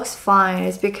it looks fine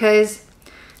is because,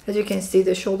 as you can see,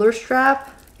 the shoulder strap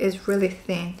is really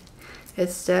thin.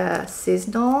 It's the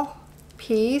seasonal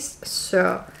piece,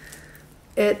 so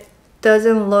it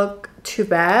doesn't look too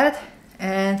bad,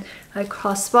 and I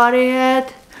crossbody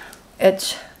it,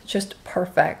 it's just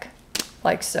perfect.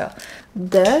 like so.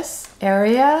 This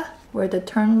area where the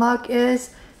turn lock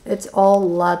is, it's all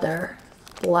leather,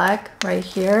 black right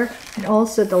here, and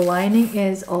also the lining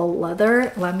is all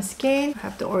leather, lambskin. I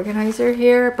have the organizer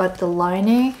here, but the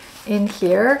lining in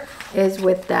here is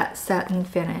with that satin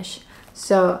finish.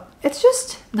 So it's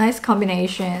just nice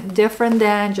combination, different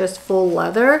than just full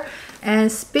leather.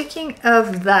 And speaking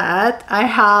of that, I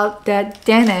have that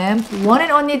denim, one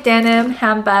and only denim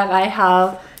handbag I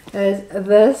have is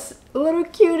this little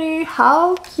cutie.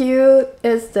 How cute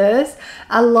is this?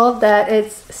 I love that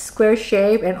it's square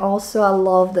shape, and also I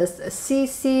love this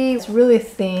CC. It's really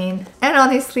thin. And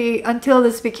honestly, until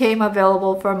this became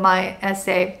available for my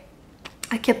essay,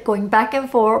 I kept going back and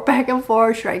forth,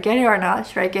 should I get it or not,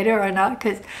 should I get it or not,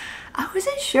 because I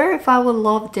wasn't sure if I would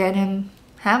love denim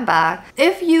handbag.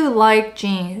 If you like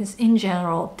jeans in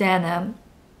general, denim,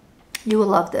 you will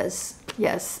love this.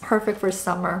 Yes, perfect for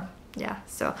summer. Yeah,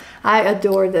 so I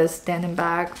adore this denim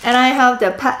bag. And I have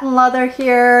the patent leather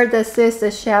here. This is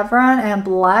the chevron and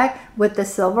black with the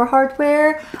silver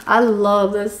hardware. I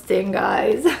love this thing,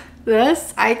 guys.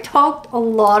 This I talked a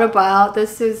lot about.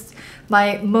 This is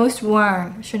my most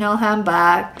worn Chanel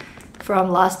handbag from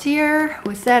last year.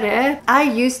 We said it. I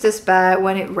use this bag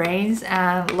when it rains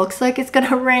and looks like it's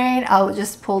gonna rain. I'll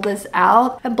just pull this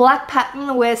out. And black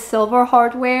patent with silver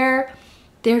hardware,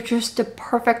 they're just the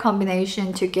perfect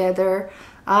combination together.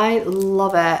 I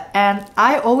love it. And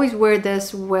I always wear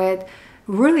this with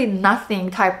really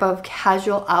nothing type of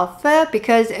casual outfit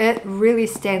because it really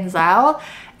stands out.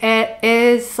 It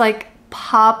is like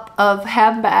pop of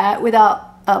handbag without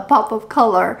a pop of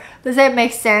color. Does that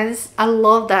make sense? I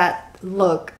love that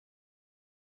look.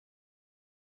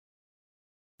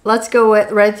 Let's go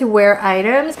with ready-to-wear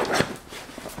items.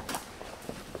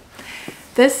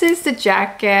 This is the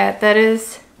jacket that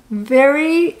is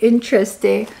very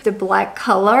interesting. The black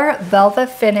color velvet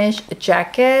finish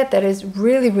jacket that is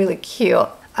really cute.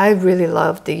 I really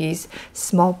love these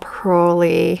small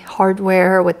pearly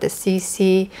hardware with the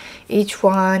CC. Each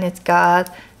one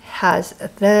has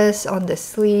this on the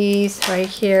sleeves right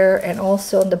here and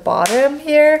also on the bottom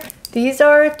here. These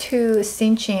are to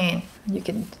cinch in. You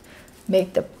can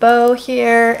make the bow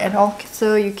here, and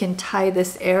also you can tie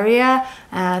this area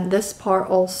and this part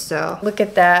also. Look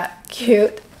at that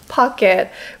cute pocket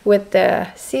with the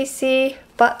CC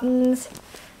buttons.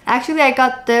 Actually, I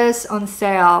got this on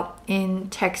sale in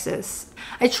Texas.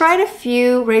 I tried a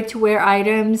few ready-to-wear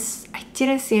items. I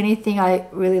didn't see anything I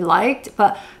really liked,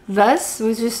 but this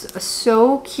was just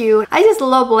so cute. I just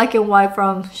love black and white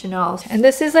from Chanel. And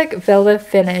this is like velvet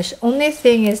finish. Only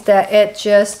thing is that it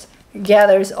just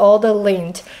gathers all the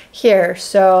lint here.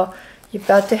 So you've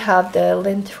got to have the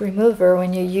lint remover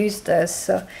when you use this.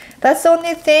 So that's the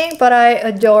only thing, but I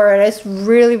adore it. It's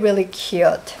really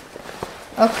cute.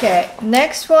 Okay,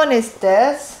 next one is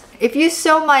this. If you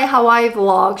saw my Hawaii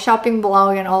vlog, shopping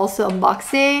vlog, and also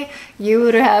unboxing, you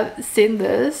would have seen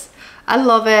this. I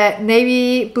love it.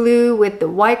 Navy blue with the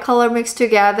white color mixed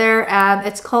together, and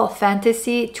it's called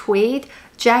Fantasy Tweed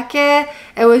jacket.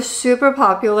 It was super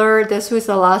popular. This was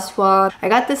the last one. I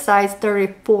got the size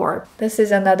 34. This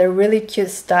is another really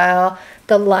cute style.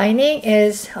 The lining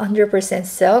is 100%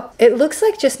 silk. It looks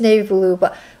like just navy blue,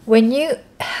 but when you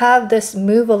have this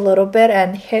move a little bit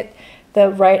and hit the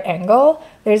right angle,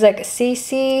 there's like a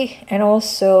CC and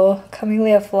also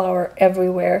camellia flower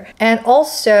everywhere. And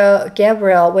also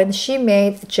Gabrielle, when she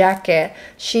made the jacket,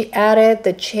 she added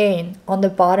the chain on the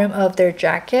bottom of their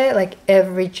jacket, like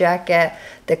every jacket,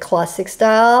 the classic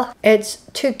style. It's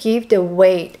to give the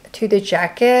weight to the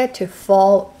jacket to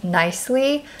fall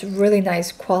nicely. It's really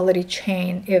nice quality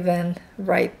chain even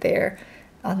right there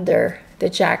under the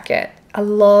jacket. I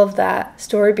love that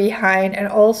story behind, and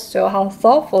also how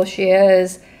thoughtful she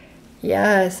is.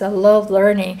 Yes, I love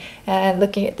learning and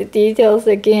looking at the details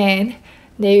again.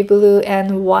 Navy blue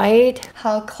and white.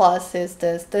 How classy is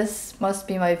this? This must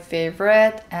be my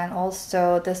favorite. And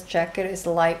also this jacket is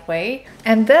lightweight.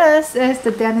 And this is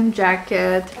the denim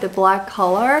jacket, the black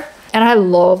color. And I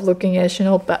love looking at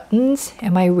Chanel buttons.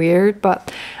 Am I weird? But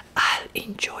I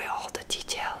enjoy all the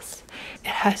details. It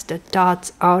has the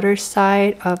dots outer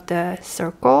side of the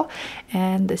circle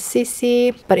and the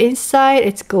CC, but inside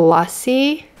it's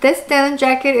glossy. This denim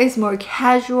jacket is more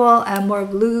casual and more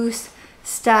loose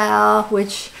style,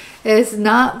 which is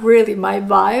not really my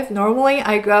vibe. Normally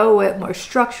I go with more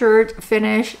structured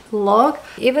finish look.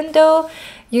 Even though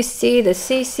you see the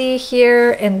CC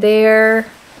here and there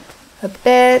a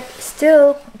bit,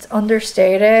 still it's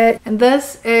understated. And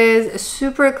this is a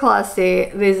super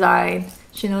classy design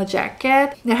Chanel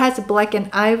jacket. It has black and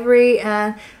ivory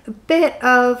and a bit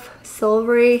of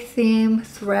silvery theme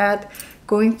thread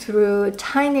going through a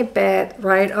tiny bit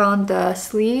right on the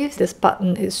sleeves. This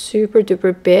button is super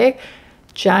duper big,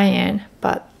 giant,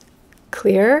 but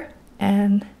clear,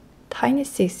 and tiny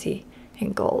CC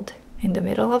in gold in the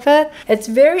middle of it. It's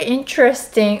very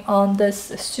interesting on this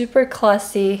super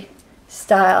classy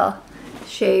style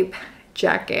shape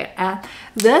jacket, and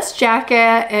this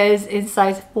jacket is in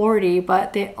size 40,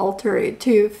 but they alter it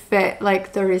to fit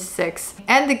like 36.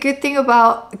 And the good thing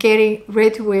about getting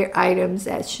ready-to-wear items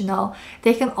at Chanel,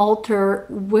 they can alter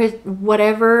with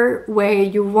whatever way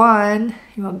you want.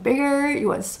 You want bigger, you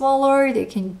want smaller, they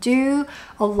can do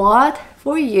a lot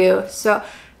for you. So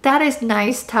that is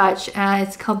nice touch, and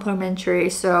it's complimentary.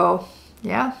 So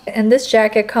yeah, and this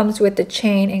jacket comes with the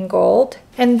chain in gold.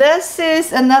 And this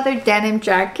is another denim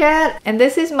jacket, and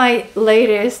this is my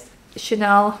latest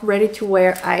Chanel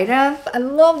ready-to-wear item. I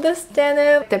love this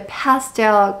denim, the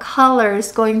pastel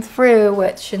colors going through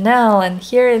with Chanel, and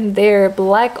here and there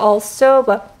black also,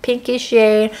 but pinky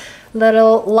shade,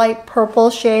 little light purple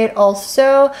shade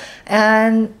also,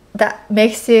 and that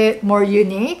makes it more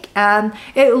unique. And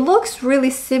it looks really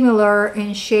similar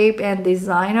in shape and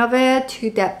design of it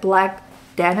to that black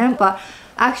denim, but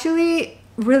actually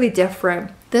really different.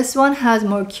 This one has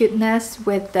more cuteness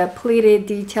with the pleated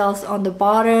details on the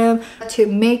bottom to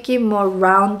make it more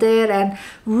rounded and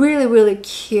really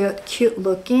cute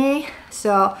looking.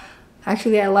 So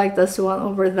actually I like this one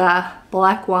over the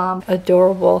black one.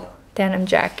 Adorable denim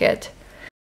jacket.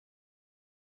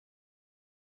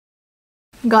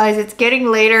 Guys, it's getting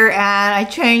later and I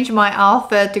changed my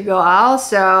outfit to go out,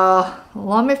 so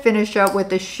let me finish up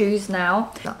with the shoes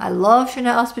now. I love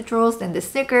Chanel espadrilles and the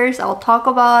sneakers, I'll talk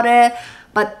about it,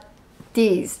 but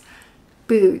these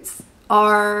boots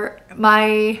are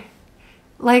my,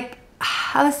 like,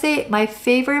 how to say, my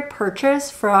favorite purchase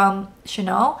from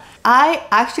Chanel. I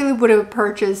actually would have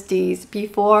purchased these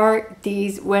before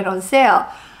these went on sale.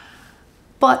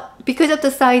 But because of the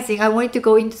sizing, I wanted to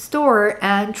go into the store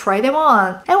and try them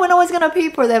on. And when I was gonna pay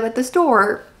for them at the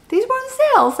store, these were on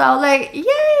sale. So I was like,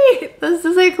 yay! This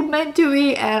is like meant to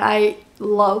be. And I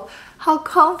love how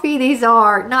comfy these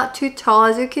are. Not too tall,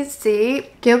 as you can see.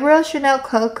 Gabrielle Chanel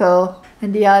Coco,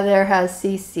 and the other has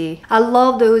CC. I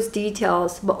love those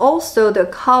details, but also the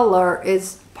color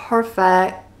is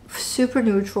perfect, super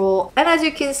neutral. And as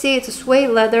you can see, it's a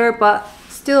suede leather, but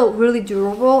still really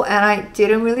durable, and I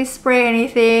didn't really spray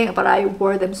anything, but I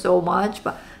wore them so much,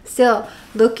 but still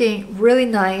looking really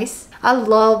nice. I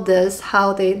love this,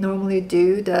 how they normally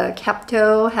do the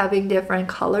CAPTOE, having different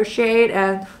color shade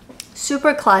and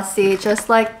super classy, just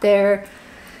like their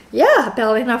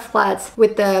ballerina flats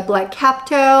with the black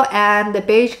CAPTOE and the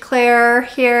beige clear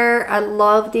here. I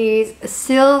love these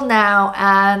still now,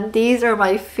 and these are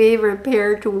my favorite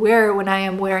pair to wear when I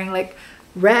am wearing like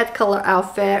red color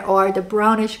outfit or the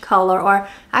brownish color, or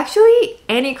actually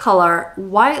any color.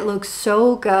 White looks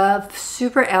so good,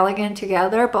 super elegant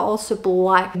together, but also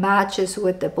black matches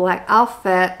with the black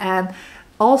outfit, and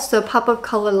also pop-up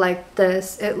color like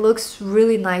this. It looks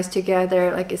really nice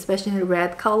together, like especially the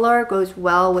red color goes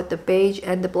well with the beige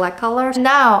and the black colors.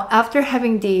 Now, after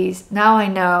having these, now I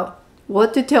know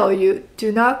what to tell you.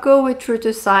 Do not go with true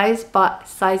to size, but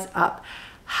size up.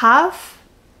 Half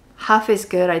is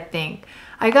good, I think.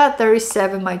 I got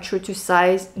 37, my true to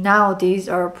size. Now these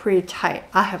are pretty tight.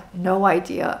 I have no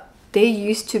idea. They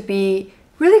used to be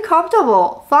really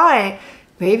comfortable, fine.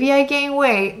 Maybe I gained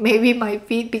weight. Maybe my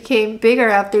feet became bigger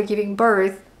after giving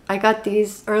birth. I got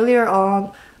these earlier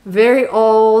on, very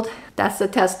old. That's a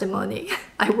testimony.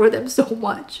 I wore them so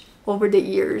much over the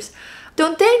years.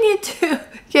 Don't they need to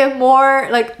get more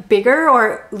like bigger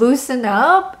or loosen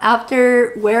up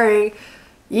after wearing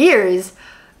years?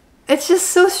 It's just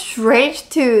so strange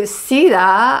to see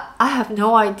that. I have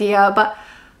no idea, but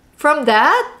from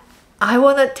that, I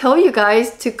want to tell you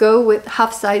guys to go with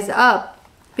half size up,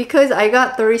 because I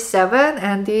got 37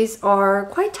 and these are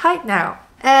quite tight now.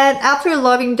 And after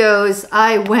loving those,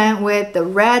 I went with the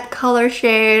red color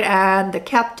shade, and the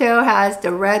CAPTOE has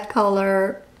the red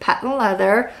color patent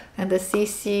leather and the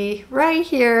CC right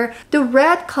here. The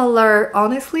red color,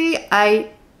 honestly, I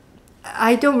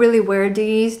don't really wear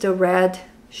these, the red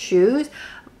shoes,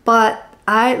 but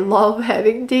I love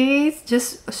having these.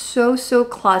 Just so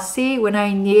classy. When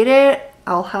I need it,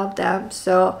 I'll have them.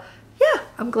 So yeah,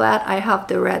 I'm glad I have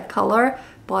the red color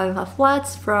ballerina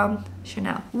flats from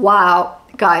Chanel. Wow,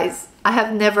 guys, I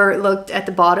have never looked at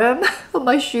the bottom of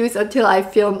my shoes until I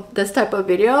filmed this type of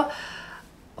video.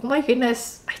 Oh my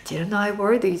goodness, I didn't know I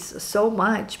wore these so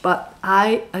much, but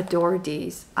I adore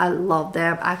these. I love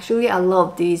them. Actually, I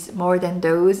love these more than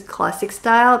those classic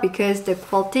style because the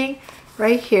quilting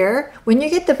right here. When you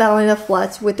get the ballerina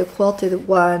flats with the quilted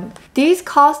one, these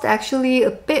cost actually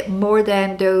a bit more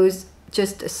than those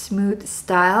just a smooth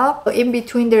style. In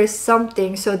between there's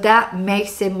something, so that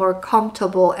makes it more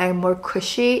comfortable and more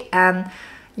cushy. And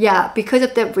yeah, because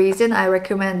of that reason, I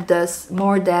recommend this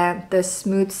more than the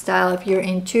smooth style if you're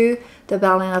into the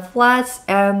ballerina flats.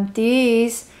 And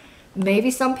these, maybe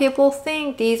some people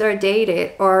think these are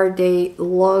dated or they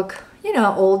look, you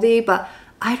know, oldie, but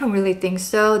I don't really think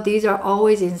so. These are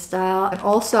always in style. And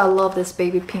also I love this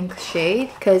baby pink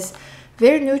shade because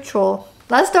very neutral.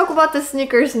 Let's talk about the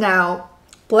sneakers now.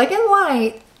 Black and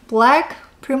white. Black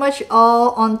pretty much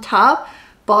all on top.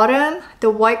 Bottom, the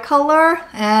white color.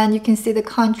 And you can see the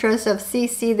contrast of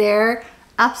CC there.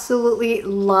 Absolutely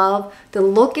love. The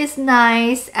look is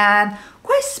nice and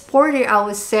quite sporty, I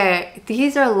would say.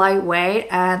 These are lightweight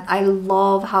and I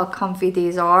love how comfy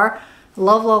these are.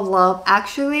 Love, love, love.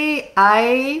 Actually,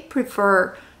 I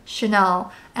prefer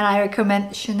Chanel and I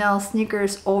recommend Chanel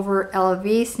sneakers over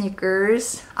LV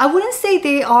sneakers. I wouldn't say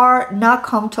they are not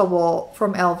comfortable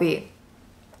from LV,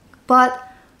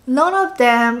 but none of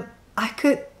them I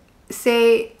could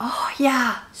say, oh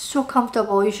yeah, so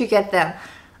comfortable, you should get them.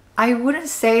 I wouldn't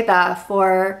say that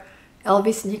for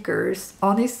LV sneakers.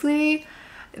 Honestly,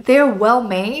 they're well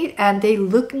made and they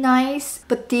look nice,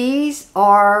 but these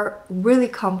are really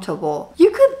comfortable.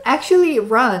 You could actually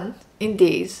run in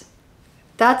these.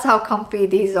 That's how comfy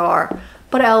these are.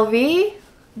 But LV,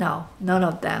 no, none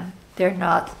of them. They're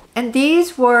not. And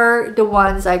these were the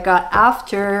ones I got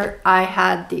after I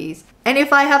had these. And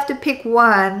if I have to pick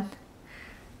one,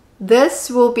 this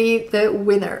will be the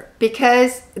winner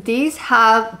because these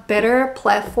have better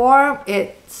platform.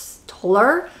 It's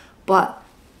taller, but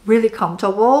really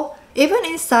comfortable. Even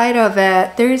inside of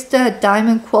it, there's the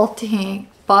diamond quilting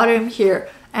bottom here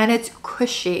and it's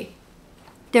cushy.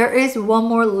 There is one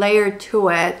more layer to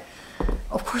it.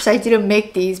 Of course, I didn't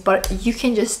make these, but you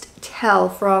can just tell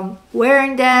from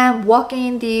wearing them, walking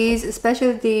in these,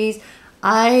 especially these.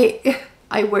 I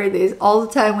wear these all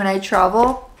the time when I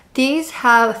travel. These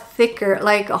have thicker,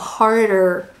 like a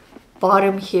harder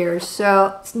bottom here,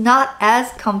 so it's not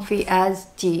as comfy as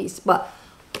these, but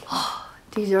oh,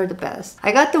 these are the best.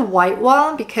 I got the white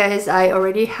one because I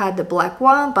already had the black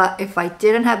one, but if I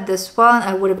didn't have this one,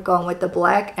 I would have gone with the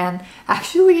black. And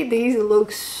actually, these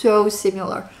look so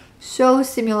similar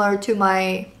to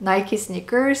my Nike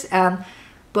sneakers, and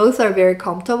both are very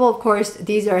comfortable. Of course,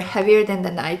 these are heavier than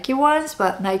the Nike ones,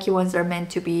 but Nike ones are meant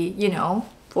to be, you know,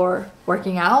 for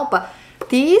working out. But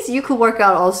these you could work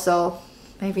out also,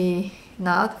 maybe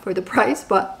not for the price,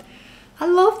 but I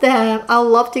love them. I'd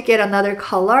love to get another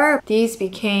color. These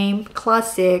became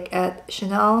classic at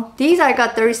Chanel. These I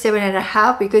got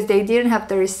 37.5 because they didn't have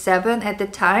 37 at the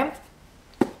time.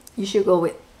 You should go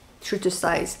with true to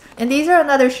size. And these are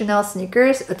another Chanel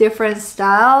sneakers, a different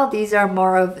style. These are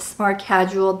more of smart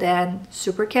casual than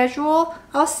super casual,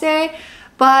 I'll say.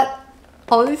 But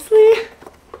honestly,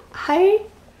 I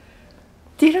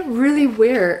didn't really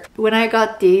wear. When I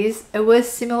got these, it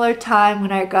was similar time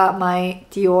when I got my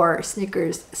Dior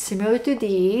sneakers, similar to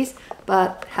these,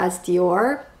 but has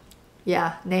Dior,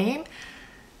 yeah, name.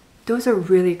 Those are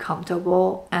really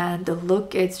comfortable and the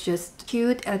look is just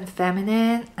cute and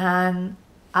feminine, and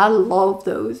I love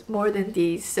those more than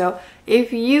these. So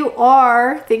if you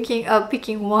are thinking of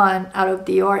picking one out of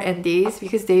Dior and these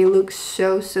because they look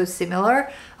so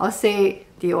similar, I'll say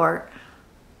Dior.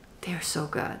 They're so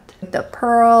good. The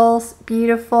pearls,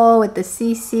 beautiful with the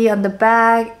CC on the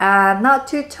back, and not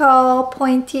too tall,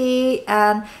 pointy,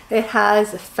 and it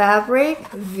has fabric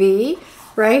V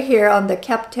right here on the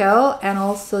CAPTOE, and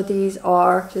also these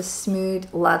are just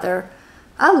smooth leather.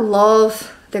 I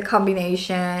love the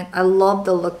combination. I love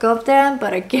the look of them,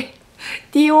 but again,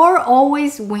 Dior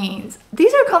always wins.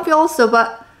 These are comfy also,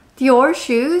 but Dior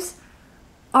shoes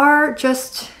are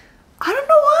just, I don't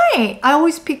know why. I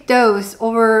always pick those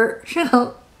over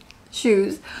Chanel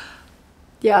shoes.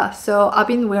 Yeah, so I've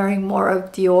been wearing more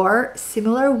of Dior,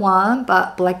 similar one,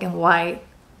 but black and white.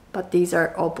 But these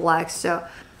are all black, so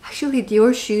actually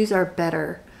Dior shoes are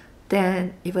better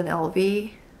than even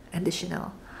LV and the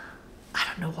Chanel. I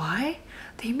don't know why.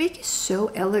 They make it so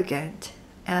elegant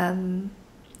and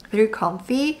very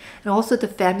comfy, and also the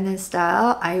feminine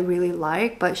style I really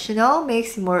like, but Chanel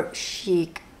makes more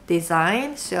chic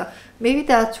design, so maybe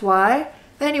that's why.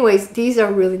 But anyways, these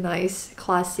are really nice,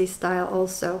 classy style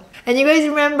also. And you guys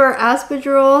remember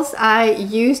espadrilles? I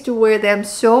used to wear them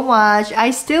so much.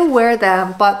 I still wear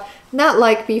them, but not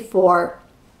like before.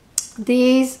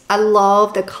 These, I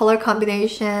love the color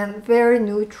combination, very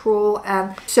neutral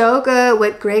and so good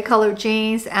with gray color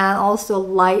jeans and also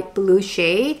light blue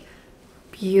shade.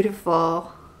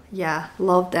 Beautiful. Yeah,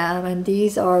 love them. And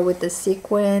these are with the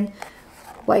sequin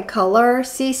white color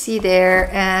CC there,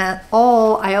 and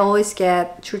I always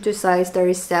get true to size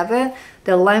 37.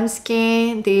 The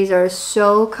lambskin, these are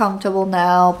so comfortable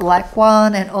now. Black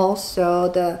one, and also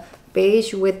the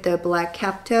beige with the black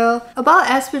CAPTOE. About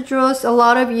espadrilles, a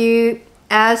lot of you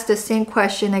ask the same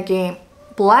question again.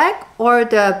 Black or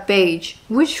the beige?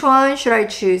 Which one should I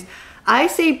choose? I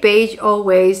say beige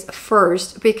always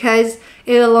first because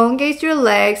it elongates your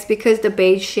legs, because the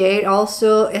beige shade,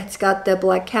 also it's got the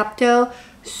black CAPTOE.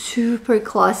 Super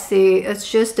classy.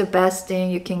 It's just the best thing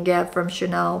you can get from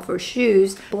Chanel for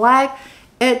shoes. Black,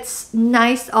 it's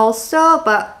nice also,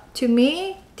 but to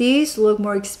me these look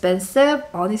more expensive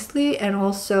honestly, and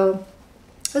also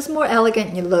it's more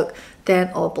elegant you look than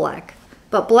all black.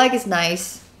 But black is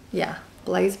nice. Yeah,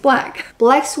 black is black.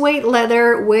 Black suede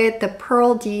leather with the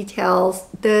pearl details.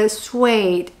 The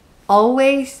suede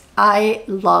always I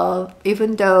love,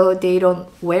 even though they don't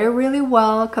wear really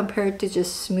well compared to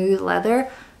just smooth leather,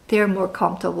 they're more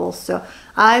comfortable. So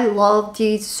I love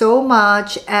these so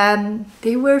much, and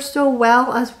they wear so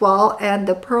well as well, and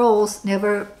the pearls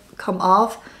never come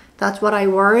off. That's what I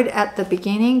worried at the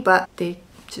beginning, but they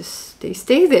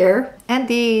stay there. And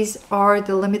these are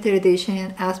the limited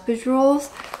edition espadrilles.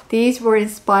 These were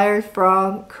inspired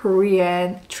from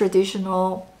Korean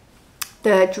traditional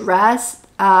dress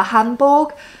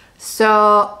hanbok.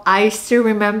 So I still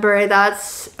remember,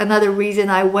 that's another reason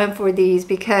I went for these,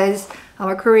 because I'm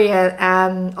a Korean,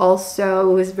 and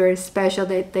also it was very special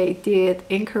that they did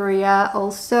in Korea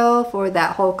also. For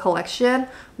that whole collection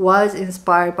was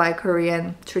inspired by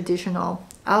Korean traditional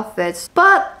outfits.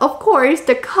 But of course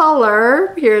the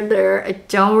color here and there, I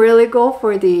don't really go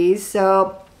for these.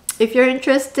 So if you're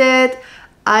interested,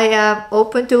 I am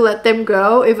open to let them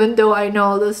go, even though I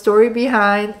know the story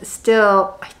behind.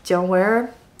 Still, I don't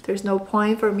wear. There's no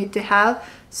point for me to have.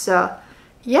 So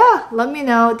yeah, let me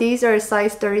know. These are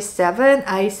size 37.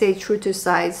 I say true to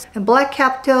size. And black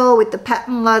CAPTOE with the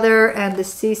patent leather, and the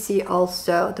CC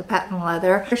also the patent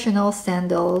leather. Chanel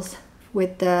sandals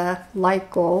with the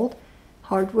light gold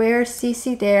hardware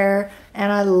CC there,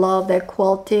 and I love that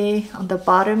quality on the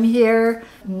bottom here.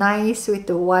 Nice with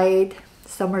the white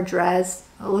summer dress.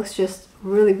 It looks just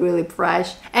really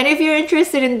fresh. And if you're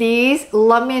interested in these,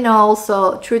 let me know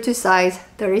also. True to size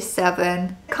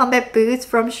 37. Combat boots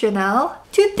from Chanel.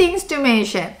 Two things to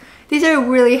mention. These are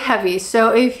really heavy,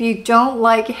 so if you don't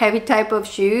like heavy type of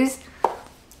shoes,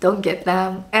 don't get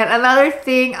them. And another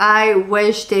thing, I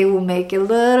wish they will make it a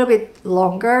little bit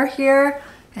longer here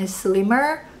and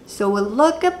slimmer, so it will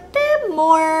look a bit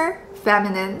more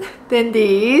feminine than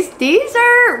these. These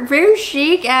are very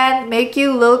chic and make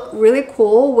you look really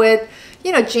cool with,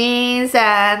 you know, jeans.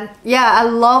 And yeah, I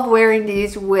love wearing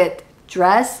these with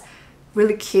dress.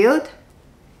 Really cute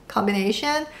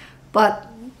combination, but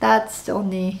that's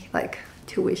only like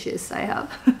 2 wishes I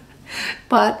have.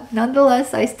 But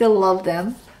nonetheless, I still love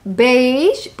them.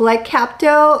 Beige, black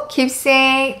CAPTOE, keep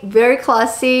saying very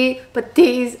classy, but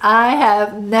these I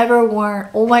have never worn.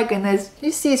 Oh my goodness,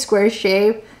 you see square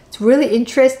shape. It's really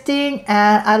interesting,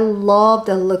 and I love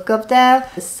the look of them.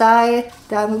 The side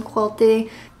diamond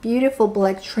quilting, beautiful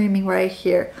black trimming right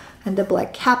here, and the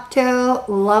black CAPTOE,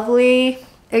 lovely.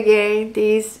 Again,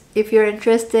 these, if you're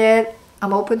interested,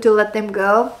 I'm open to let them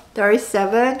go.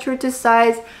 37, true to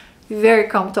size, very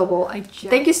comfortable.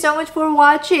 Thank you so much for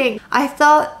watching. I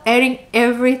thought adding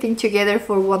everything together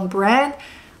for one brand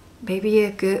maybe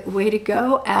a good way to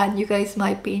go, and you guys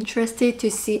might be interested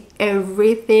to see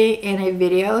everything in a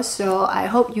video. So I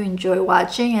hope you enjoy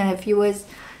watching, and if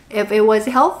it was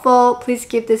helpful, please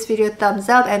give this video a thumbs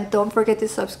up, and don't forget to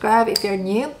subscribe if you're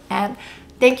new. And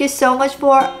thank you so much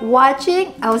for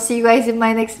watching. I will see you guys in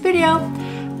my next video.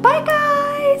 Bye guys.